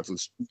Manigault's a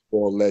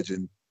streetball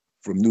legend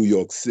from New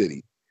York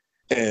City.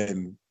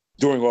 And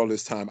during all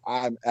this time,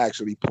 I'm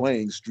actually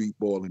playing street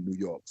ball in New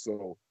York.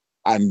 So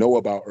I know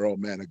about Earl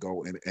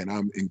Manigault and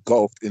I'm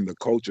engulfed in the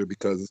culture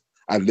because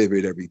I live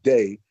it every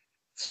day.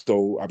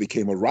 So I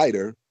became a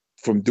writer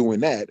from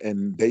doing that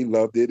and they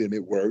loved it and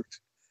it worked.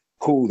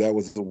 Cool, that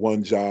was the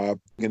one job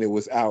and it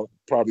was out,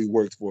 probably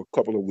worked for a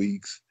couple of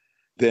weeks.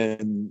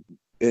 Then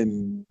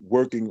in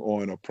working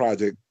on a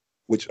project,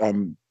 which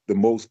I'm the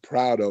most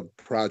proud of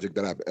project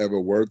that I've ever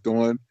worked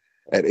on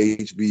at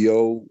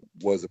HBO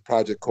was a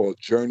project called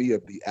Journey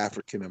of the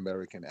African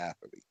American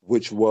Athlete,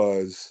 which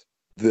was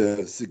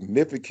the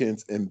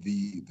significance and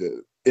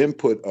the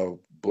input of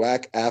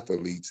Black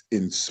athletes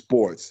in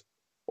sports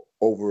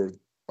over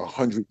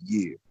 100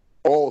 years.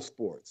 All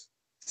sports,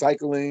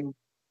 cycling,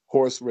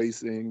 horse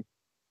racing,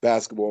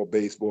 basketball,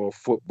 baseball,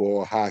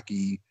 football,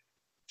 hockey,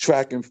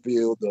 track and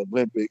field, the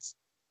Olympics,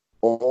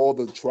 all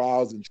the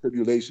trials and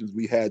tribulations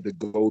we had to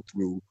go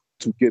through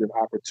to get an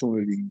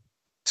opportunity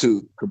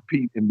to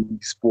compete in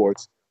these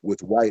sports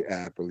with white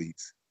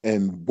athletes.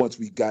 And once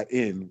we got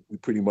in, we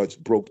pretty much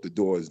broke the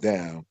doors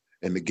down,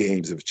 and the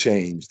games have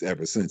changed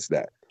ever since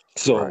that. Right.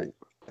 So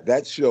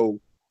that show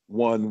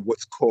won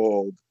what's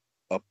called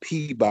a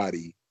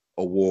Peabody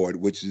Award,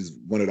 which is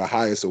one of the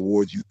highest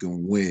awards you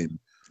can win.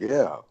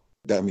 Yeah.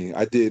 I mean,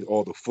 I did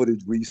all the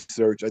footage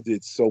research. I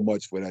did so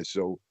much for that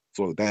show.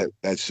 So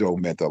that show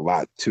meant a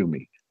lot to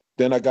me.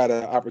 Then I got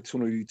an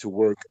opportunity to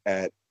work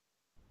at,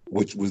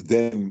 which was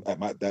then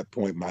at that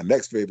point, my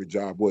next favorite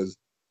job was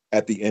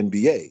at the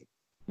NBA.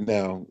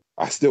 Now,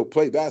 I still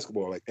play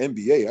basketball, like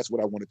NBA. That's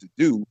what I wanted to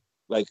do.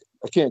 Like,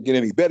 I can't get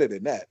any better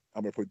than that.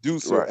 I'm a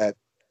producer at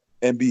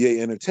NBA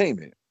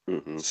Entertainment.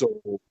 Mm-hmm.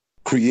 So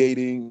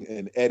creating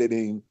and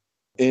editing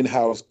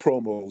in-house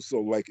promos.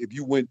 So like if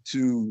you went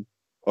to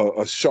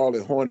a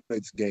Charlotte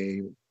Hornets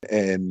game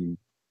and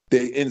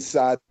they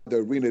inside the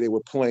arena, they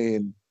were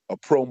playing a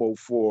promo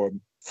for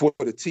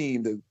the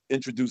team to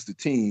introduce the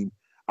team.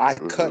 I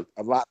cut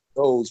a lot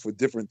of those for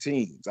different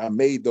teams. I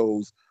made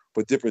those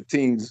for different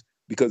teams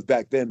because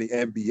back then the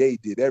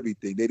NBA did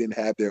everything. They didn't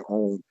have their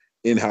own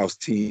in-house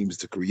teams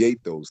to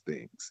create those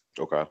things.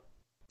 Okay.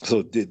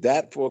 So did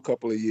that for a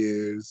couple of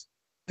years,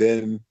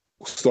 then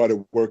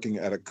started working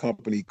at a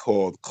company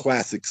called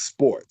Classic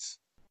Sports,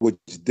 which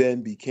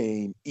then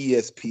became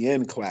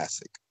ESPN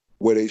Classic,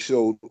 where they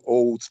showed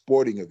old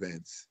sporting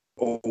events,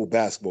 old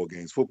basketball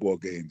games, football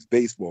games,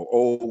 baseball,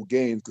 old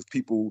games,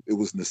 because it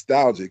was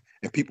nostalgic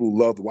and people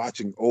loved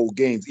watching old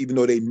games, even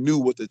though they knew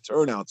what the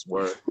turnouts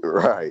were.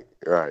 Right.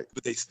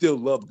 But they still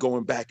loved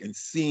going back and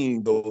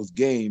seeing those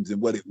games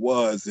and what it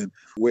was and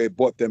where it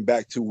brought them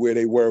back to where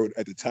they were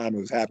at the time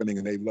it was happening,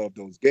 and they loved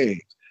those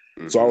games.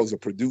 So I was a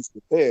producer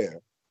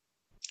there.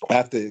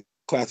 After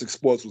Classic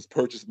Sports was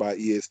purchased by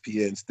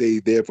ESPN,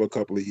 stayed there for a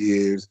couple of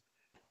years.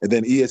 And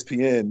then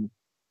ESPN,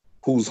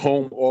 whose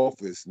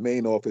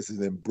main office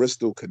is in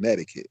Bristol,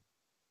 Connecticut,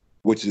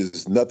 which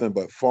is nothing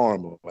but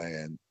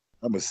farmland.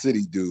 I'm a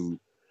city dude.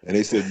 And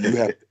they said, you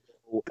have to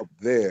go up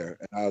there.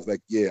 And I was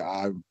like, yeah,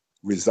 I'm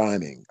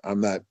resigning.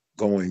 I'm not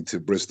going to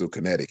Bristol,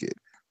 Connecticut.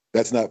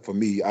 That's not for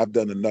me. I've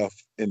done enough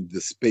in the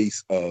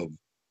space of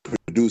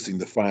producing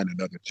to find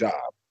another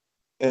job.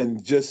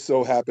 And just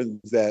so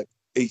happens that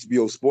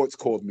HBO Sports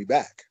called me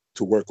back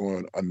to work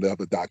on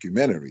another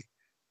documentary.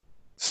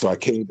 So I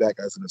came back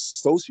as an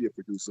associate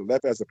producer,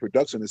 left as a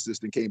production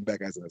assistant, came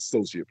back as an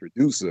associate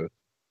producer,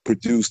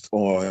 produced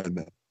on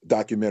a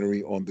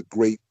documentary on the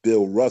great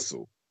Bill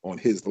Russell, on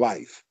his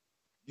life.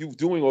 You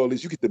doing all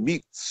this, you get to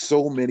meet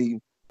so many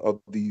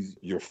of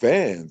your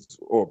fans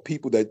or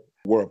people that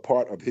were a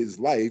part of his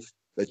life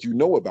that you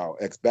know about,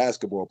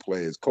 ex-basketball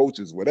players,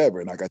 coaches, whatever.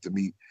 And I got to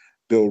meet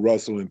Bill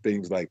Russell and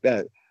things like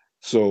that.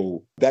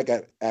 So that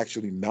got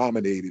actually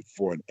nominated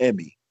for an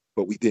Emmy,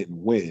 but we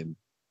didn't win.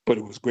 But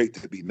it was great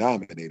to be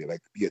nominated, like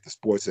to be at the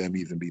sports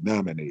Emmys and be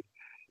nominated.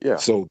 Yeah.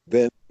 So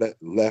then that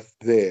left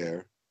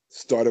there,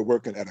 started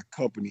working at a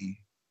company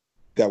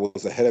that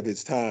was ahead of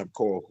its time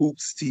called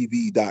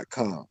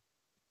HoopsTV.com.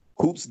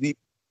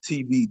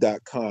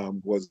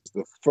 HoopsTV.com was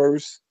the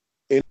first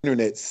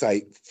internet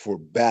site for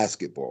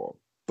basketball.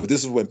 But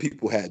this is when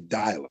people had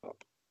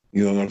dial-up.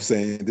 You know what I'm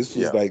saying? This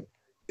was like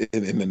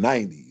in the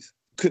 90s.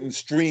 Couldn't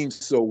stream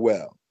so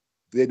well.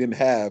 They didn't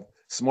have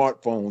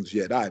smartphones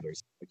yet either.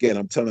 Again,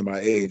 I'm telling my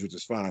age, which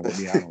is fine with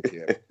me. I don't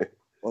care.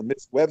 On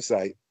this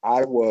website,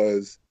 I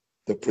was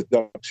the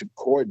production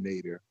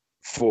coordinator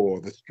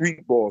for the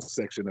street ball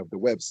section of the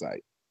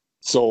website.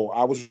 So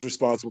I was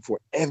responsible for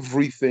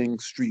everything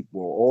street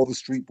ball, all the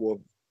street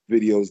ball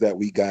videos that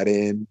we got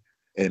in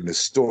and the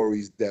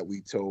stories that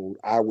we told.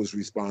 I was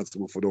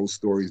responsible for those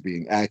stories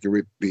being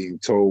accurate, being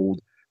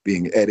told,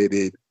 being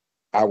edited.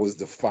 I was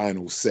the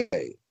final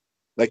say.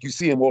 Like you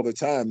see them all the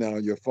time now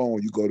on your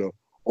phone. You go to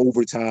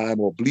Overtime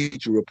or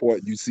Bleacher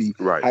Report, you see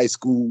high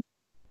school.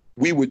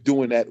 We were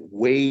doing that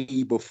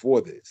way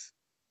before this.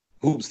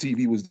 Hoops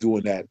TV was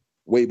doing that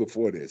way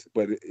before this,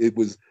 but it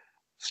was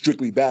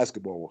strictly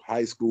basketball,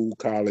 high school,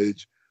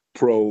 college,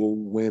 pro,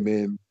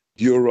 women,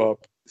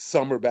 Europe,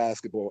 summer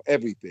basketball,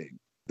 everything.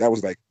 That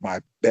was like my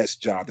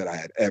best job that I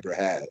had ever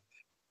had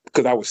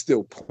because I was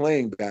still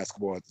playing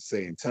basketball at the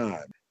same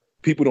time.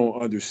 People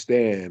don't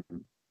understand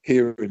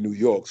here in New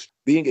York,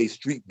 being a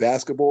street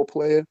basketball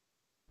player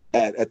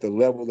at the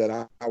level that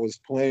I was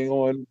playing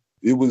on,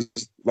 it was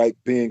like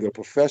being a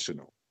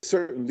professional.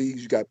 Certain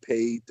leagues you got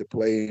paid to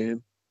play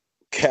in,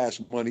 cash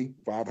money,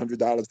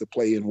 $500 to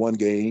play in one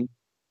game.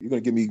 You're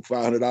going to give me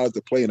 $500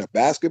 to play in a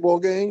basketball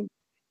game?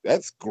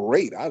 That's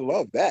great. I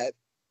love that.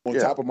 On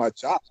top of my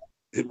job,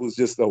 it was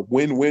just a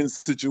win-win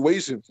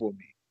situation for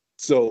me.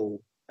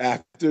 So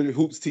after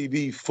Hoops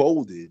TV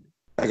folded,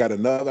 I got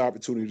another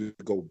opportunity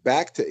to go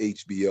back to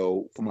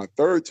HBO for my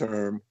third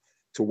term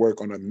to work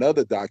on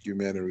another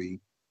documentary.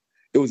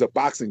 It was a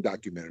boxing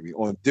documentary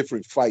on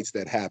different fights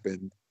that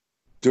happened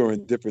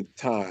during different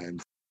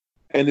times.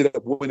 Ended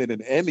up winning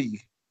an Emmy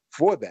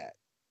for that.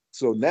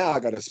 So now I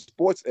got a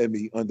sports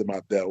Emmy under my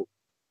belt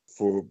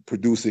for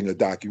producing a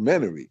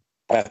documentary.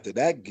 After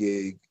that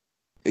gig,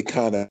 it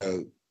kind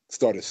of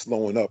started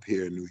slowing up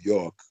here in New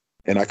York.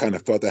 And I kind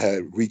of felt I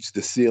had reached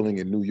the ceiling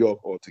in New York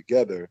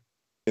altogether.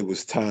 it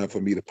was time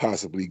for me to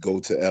possibly go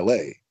to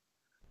LA.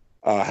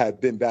 I had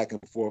been back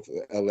and forth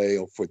to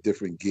LA for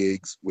different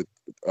gigs with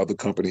other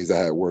companies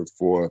I had worked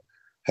for,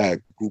 had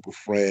a group of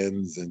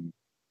friends, and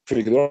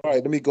figured, all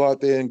right, let me go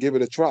out there and give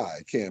it a try.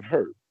 It can't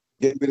hurt.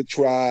 Gave it a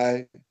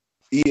try.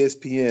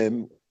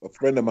 ESPN, a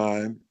friend of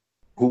mine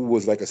who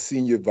was like a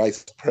senior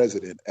vice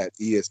president at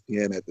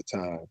ESPN at the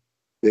time,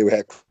 they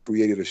had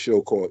created a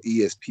show called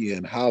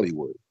ESPN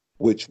Hollywood,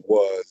 which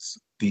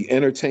was the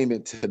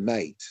entertainment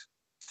tonight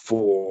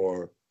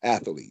for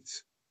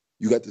athletes.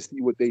 You got to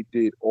see what they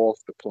did off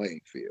the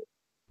playing field.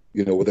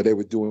 You know, whether they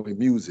were doing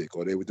music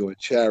or they were doing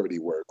charity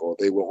work or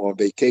they were on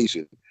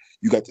vacation.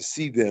 You got to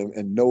see them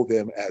and know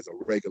them as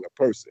a regular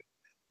person.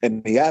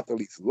 And the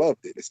athletes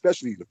loved it,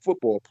 especially the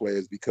football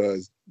players,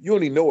 because you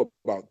only know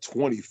about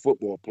 20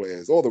 football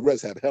players. All the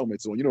rest have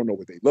helmets on. You don't know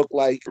what they look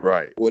like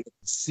Right. or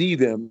see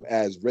them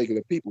as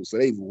regular people. So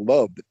they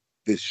loved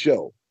this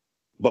show.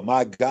 But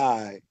my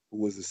guy, who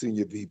was the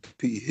senior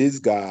VP, his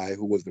guy,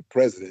 who was the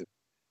president,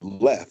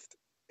 left.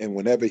 And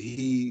whenever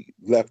he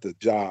left a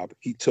job,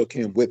 he took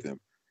him with him.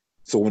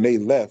 So when they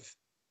left,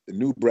 the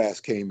new brass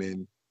came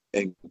in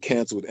and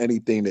canceled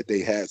anything that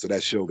they had. So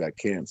that show got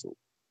canceled.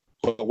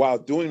 But while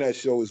doing that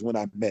show is when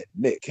I met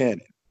Nick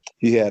Cannon.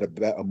 He had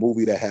a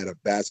movie that had a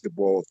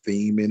basketball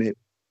theme in it.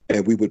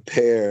 And we would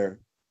pair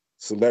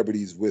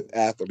celebrities with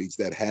athletes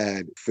that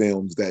had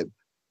films that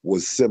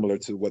was similar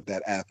to what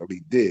that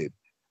athlete did.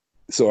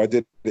 So I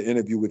did the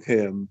interview with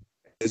him.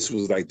 This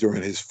was like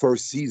during his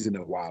first season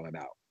of Wild 'N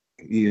Out.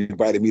 He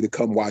invited me to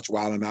come watch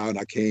Wild 'N Out, and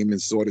I came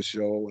and saw the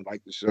show and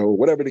liked the show,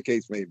 whatever the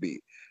case may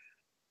be.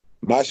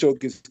 My show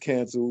gets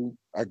canceled.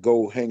 I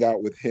go hang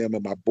out with him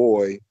and my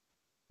boy,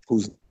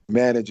 who's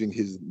managing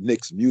his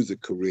Knicks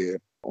music career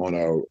on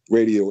our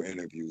radio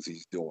interviews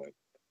he's doing.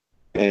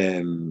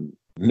 And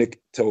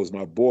Nick tells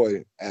my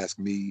boy, ask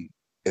me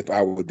if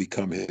I would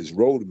become his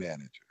road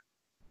manager.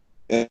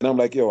 And I'm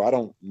like, yo, I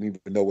don't even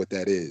know what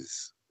that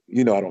is.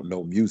 You know, I don't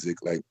know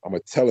music. Like, I'm a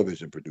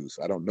television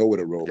producer. I don't know what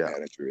a road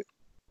manager is.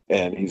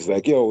 And he's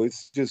like, yo,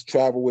 it's just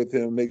travel with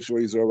him, make sure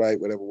he's all right,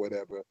 whatever,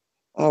 whatever.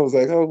 I was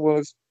like, oh, well,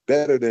 it's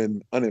better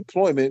than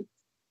unemployment.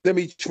 Let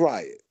me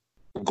try it.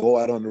 Go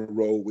out on the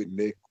road with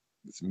Nick.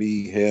 It's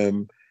me,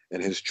 him,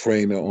 and his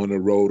trainer on the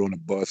road on the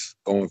bus,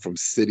 going from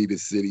city to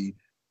city,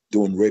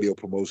 doing radio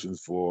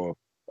promotions for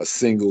a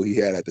single he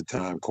had at the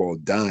time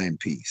called Dime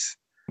Piece.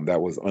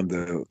 That was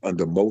under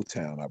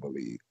Motown, I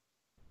believe.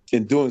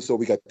 In doing so,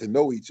 we got to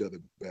know each other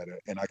better,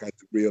 and I got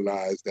to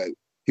realize that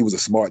he was a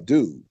smart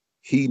dude.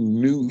 He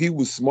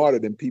was smarter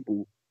than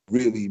people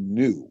really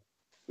knew.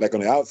 Like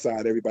on the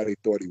outside, everybody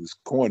thought he was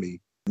corny,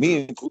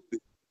 me included.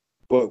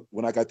 But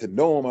when I got to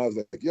know him, I was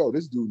like, yo,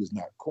 this dude is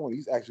not corny.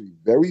 He's actually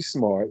very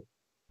smart.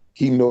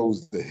 He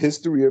knows the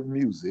history of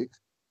music.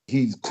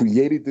 He's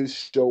created this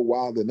show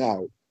Wild 'N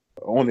Out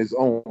on his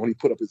own. He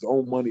put up his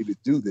own money to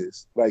do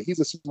this. Like, he's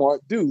a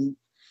smart dude.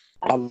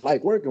 I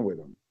like working with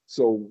him.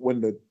 So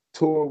when the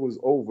tour was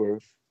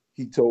over,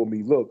 he told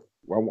me, look,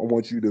 I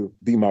want you to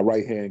be my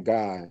right-hand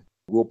guy.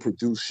 We'll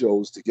produce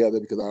shows together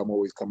because I'm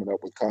always coming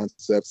up with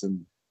concepts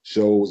and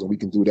shows, and we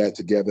can do that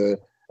together,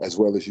 as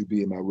well as you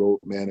being my road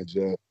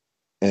manager.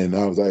 And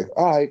I was like,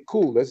 all right,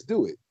 cool, let's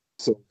do it.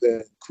 So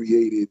then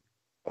created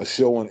a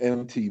show on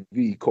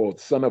MTV called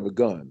Son of a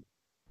Gun,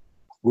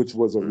 which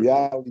was a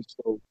reality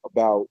show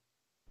about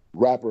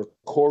rapper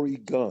Corey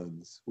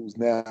Gunz, who's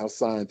now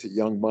signed to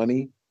Young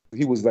Money.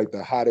 He was like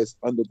the hottest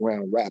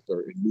underground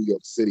rapper in New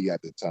York City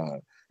at the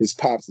time. His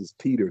pops is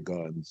Peter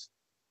Gunz,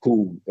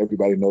 who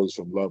everybody knows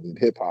from Love and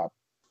Hip Hop.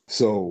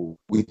 So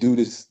we do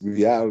this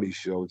reality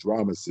show,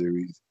 drama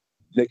series.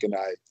 Nick and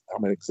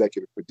I'm an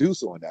executive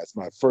producer on that. It's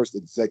my first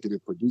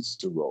executive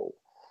producer role.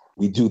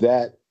 We do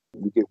that.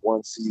 We get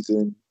one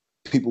season.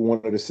 People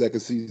wanted a second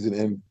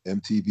season.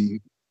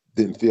 MTV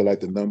didn't feel like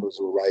the numbers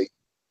were right.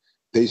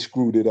 They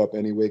screwed it up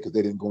anyway because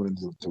they didn't go in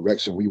the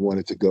direction we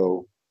wanted to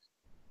go.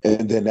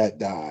 And then that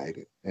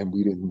died, and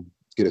we didn't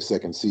get a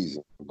second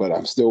season. But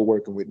I'm still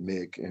working with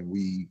Nick, and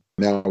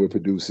we're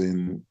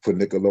producing for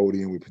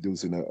Nickelodeon. We're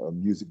producing a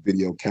music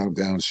video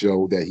countdown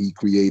show that he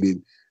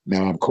created.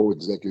 Now I'm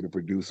co-executive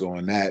producer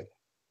on that,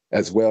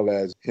 as well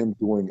as him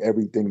doing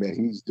everything that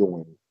he's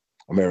doing.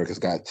 America's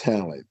Got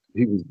Talent.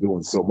 He was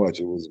doing so much,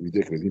 it was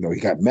ridiculous. You know,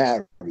 he got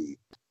married, and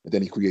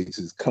then he creates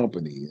his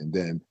company, and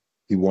then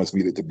he wants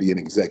me to be an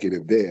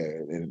executive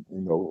there. And,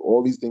 you know,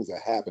 all these things are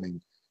happening.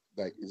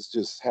 Like, it's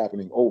just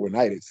happening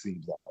overnight, it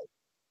seems like.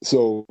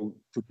 So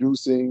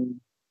producing,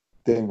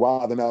 then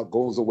Wild 'N Out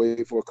goes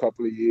away for a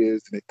couple of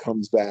years, and it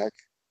comes back.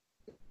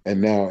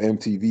 And now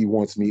MTV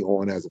wants me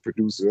on as a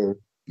producer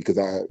because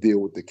I deal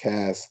with the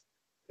cast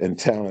and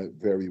talent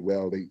very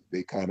well.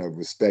 They kind of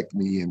respect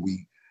me, and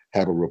we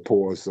have a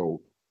rapport.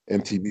 So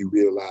MTV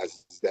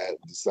realizes that and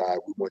decide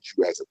we want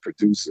you as a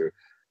producer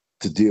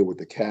to deal with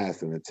the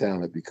cast and the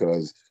talent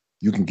because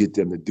you can get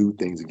them to do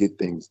things and get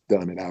things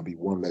done, and that'll be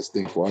one less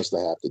thing for us to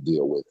have to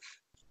deal with.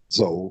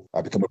 So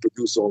I become a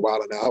producer on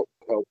Wild 'N Out,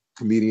 help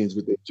comedians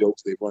with their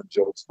jokes. They run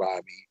jokes by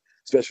me,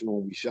 especially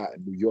when we shot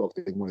in New York.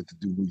 They wanted to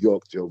do New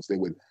York jokes. They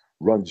would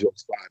run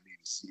jokes by me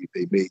to see if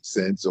they made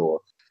sense, or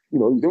you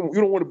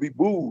don't want to be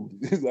booed.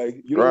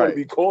 Like you don't want to Right.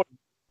 be corny.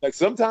 Like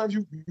sometimes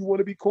you want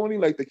to be corny.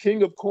 Like the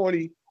king of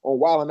corny on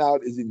Wild 'N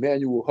Out is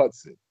Emmanuel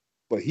Hudson,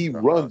 but he Uh-huh.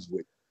 runs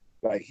with it.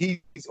 Like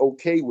he's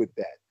okay with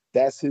that.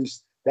 That's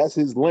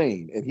his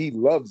lane, and he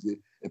loves it,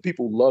 and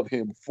people love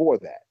him for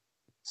that.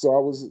 So I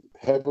was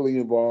heavily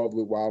involved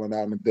with Wild 'N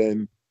Out, and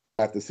then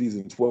after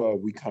season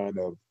 12, we kind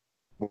of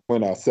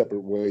went our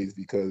separate ways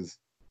because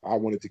I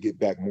wanted to get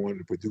back more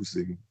into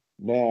producing.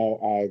 Now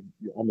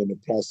I'm in the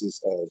process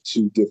of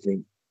two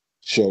different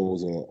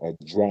shows: a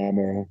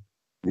drama,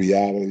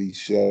 reality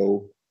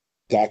show,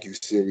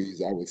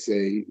 docu-series. I would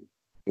say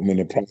I'm in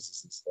the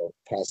process of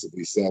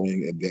possibly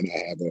selling, and then I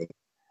have a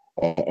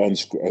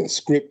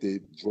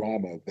scripted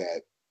drama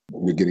that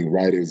we're getting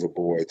writers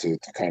aboard to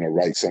kind of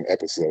write some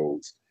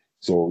episodes.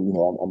 So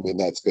I'm in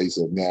that space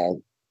of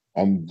now.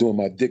 I'm doing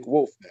my Dick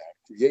Wolf now,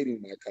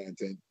 creating my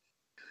content.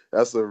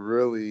 That's a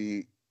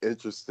really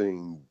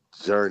interesting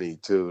journey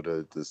too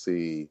to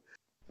see.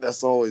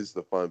 That's always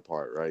the fun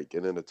part, right?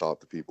 Getting to talk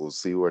to people,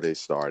 see where they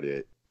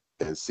started,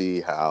 and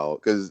see how.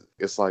 Because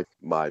it's like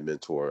my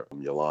mentor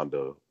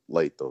Yolanda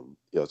Latham,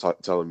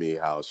 telling me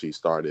how she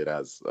started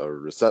as a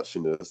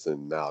receptionist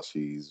and now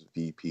she's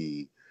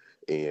VP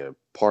and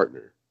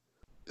partner.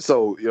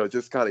 So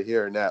just kind of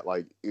hearing that,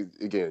 like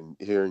again,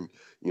 hearing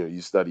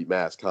you study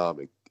mass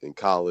comm in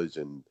college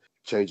and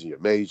changing your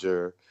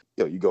major,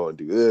 you go and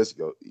do this,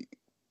 you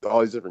go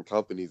all these different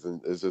companies,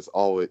 and it's just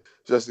always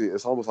just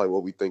it's almost like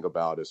what we think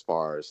about as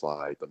far as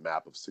like the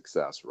map of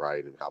success,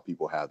 right? And how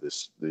people have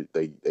this,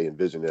 they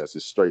envision it as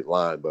this straight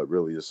line, but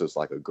really it's just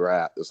like a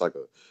graph. It's like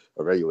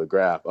a regular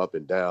graph, up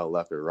and down,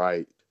 left and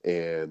right,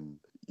 and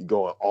you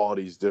go in all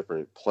these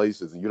different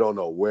places and you don't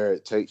know where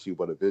it takes you,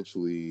 but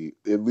eventually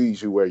it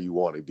leads you where you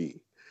want to be.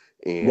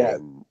 Right.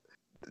 And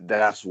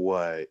that's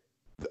what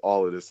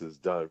all of this has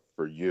done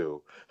for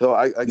you. So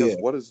I guess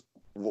Yeah.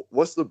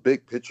 what's the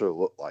big picture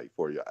look like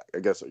for you? I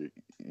guess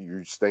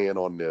you're staying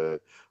on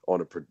the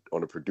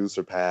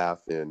producer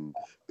path, and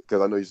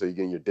because I know you say you're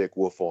getting your Dick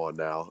Wolf on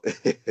now,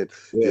 and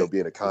Yeah.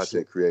 being a For sure.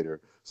 content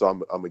creator. So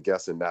I'm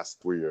guessing that's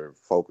where your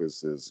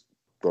focus is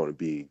going to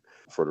be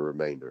for the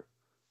remainder.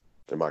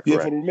 Am I Yeah. For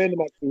correct? the remainder of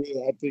my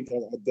career, I think I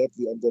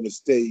definitely I'm going to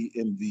stay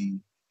in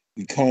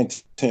the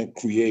content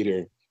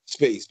creator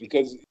space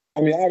because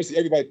I mean, obviously,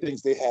 everybody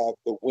thinks they have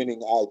the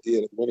winning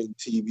idea, the winning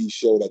TV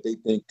show that they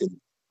think can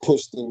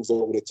push things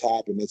over the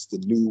top, and it's the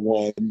new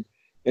one.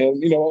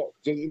 And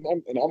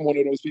I'm one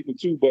of those people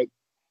too. But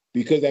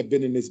because I've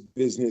been in this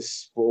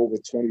business for over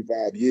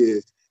 25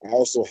 years, I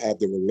also have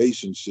the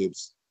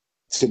relationships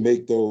to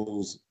make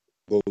those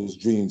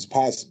dreams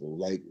possible.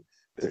 Like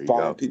to There you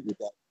find go. people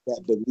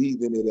that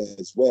believe in it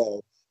as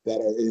well, that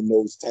are in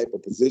those type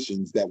of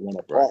positions that want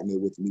to Right. partner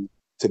with me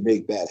to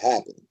make that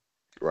happen.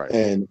 Right.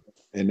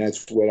 And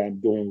that's what I'm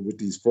doing with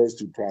these first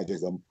two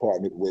projects. I'm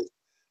partnered with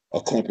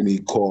a company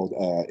called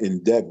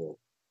Endeavor,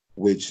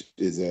 which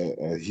is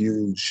a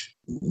huge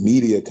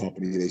media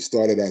company. They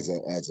started as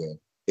a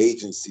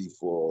agency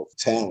for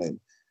talent,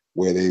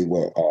 where they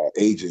were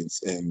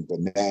agents, but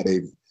now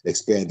they've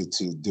expanded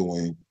to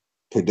doing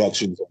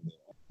productions.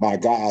 My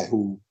guy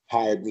who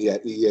hired me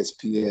at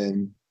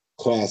ESPN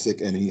Classic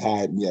and he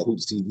hired me at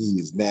Hoops TV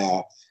is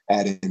now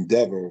at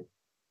Endeavor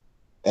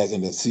as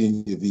a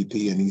senior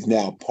VP, and he's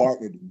now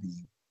partnered me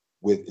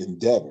with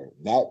Endeavor.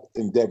 Not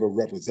Endeavor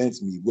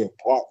represents me; we're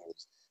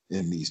partners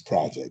in these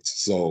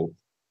projects. So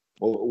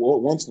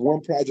once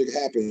one project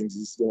happens,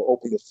 it's going to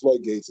open the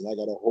floodgates, and I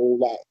got a whole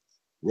lot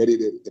ready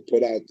to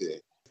put out there.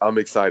 I'm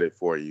excited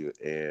for you,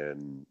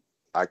 and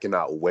I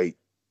cannot wait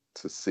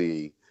to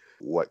see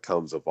what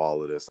comes of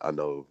all of this. I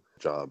know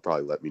John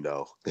probably let me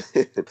know.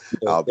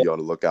 I'll be on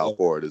the lookout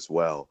for it as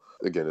well.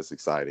 Again, it's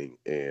exciting,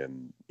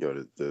 and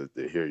to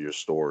hear your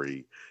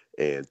story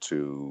and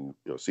to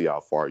see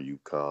how far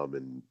you've come,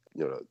 and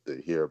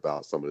to hear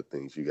about some of the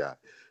things you got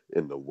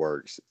in the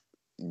works.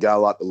 You got a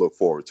lot to look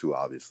forward to,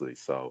 obviously.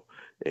 So,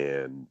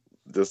 and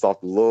just off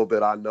the little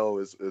bit I know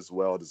is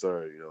well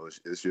deserved.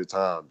 It's your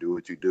time. Do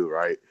what you do,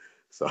 right?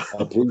 So I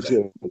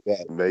appreciate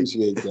that. make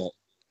Appreciate that.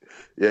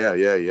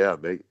 yeah.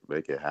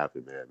 Make it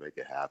happen, man. Make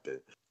it happen.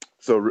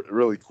 So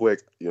really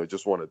quick,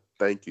 just want to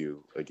thank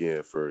you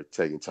again for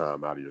taking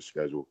time out of your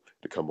schedule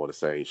to come on the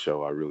same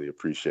show. I really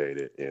appreciate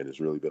it, and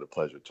it's really been a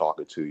pleasure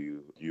talking to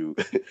you.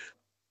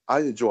 I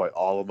enjoy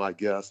all of my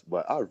guests,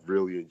 but I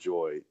really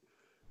enjoyed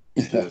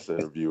this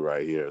interview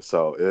right here.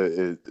 So I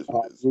it's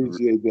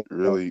appreciate that.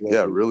 really,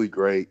 yeah, really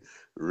great,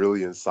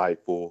 really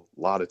insightful.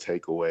 A lot of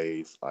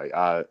takeaways. Like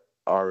I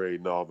already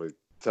know I'm gonna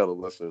tell the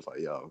listeners like,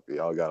 yo,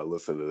 y'all gotta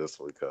listen to this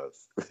one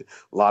because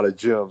a lot of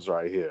gems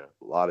right here,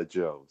 a lot of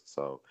gems.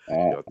 So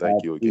I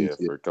thank you again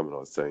appreciate for coming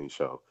on the same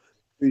show.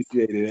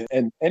 it.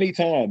 And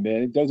anytime,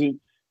 man. It doesn't,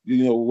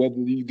 whether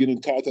you get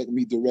in contact with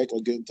me direct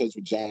or get in touch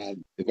with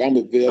John, if I'm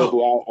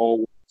available, I'll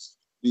always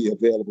be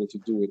available to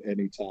do it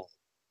anytime.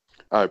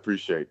 I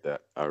appreciate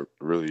that. I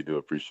really do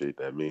appreciate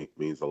that.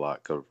 Means a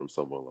lot coming from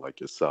someone like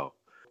yourself.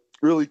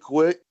 Really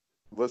quick,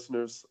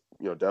 listeners,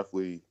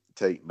 definitely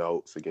take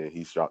notes. Again,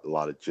 he's dropped a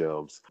lot of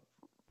gems.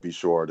 be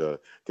sure to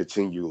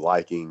continue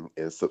liking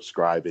and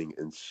subscribing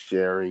and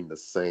sharing the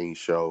Sane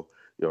Show.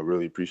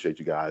 Really appreciate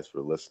you guys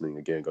for listening.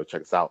 Again, go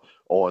check us out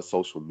on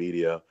social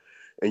media.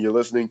 And you're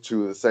listening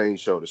to the Sane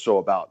Show, the show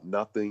about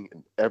nothing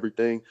and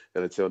everything.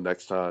 And until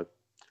next time,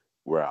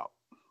 we're out.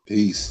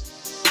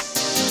 Peace.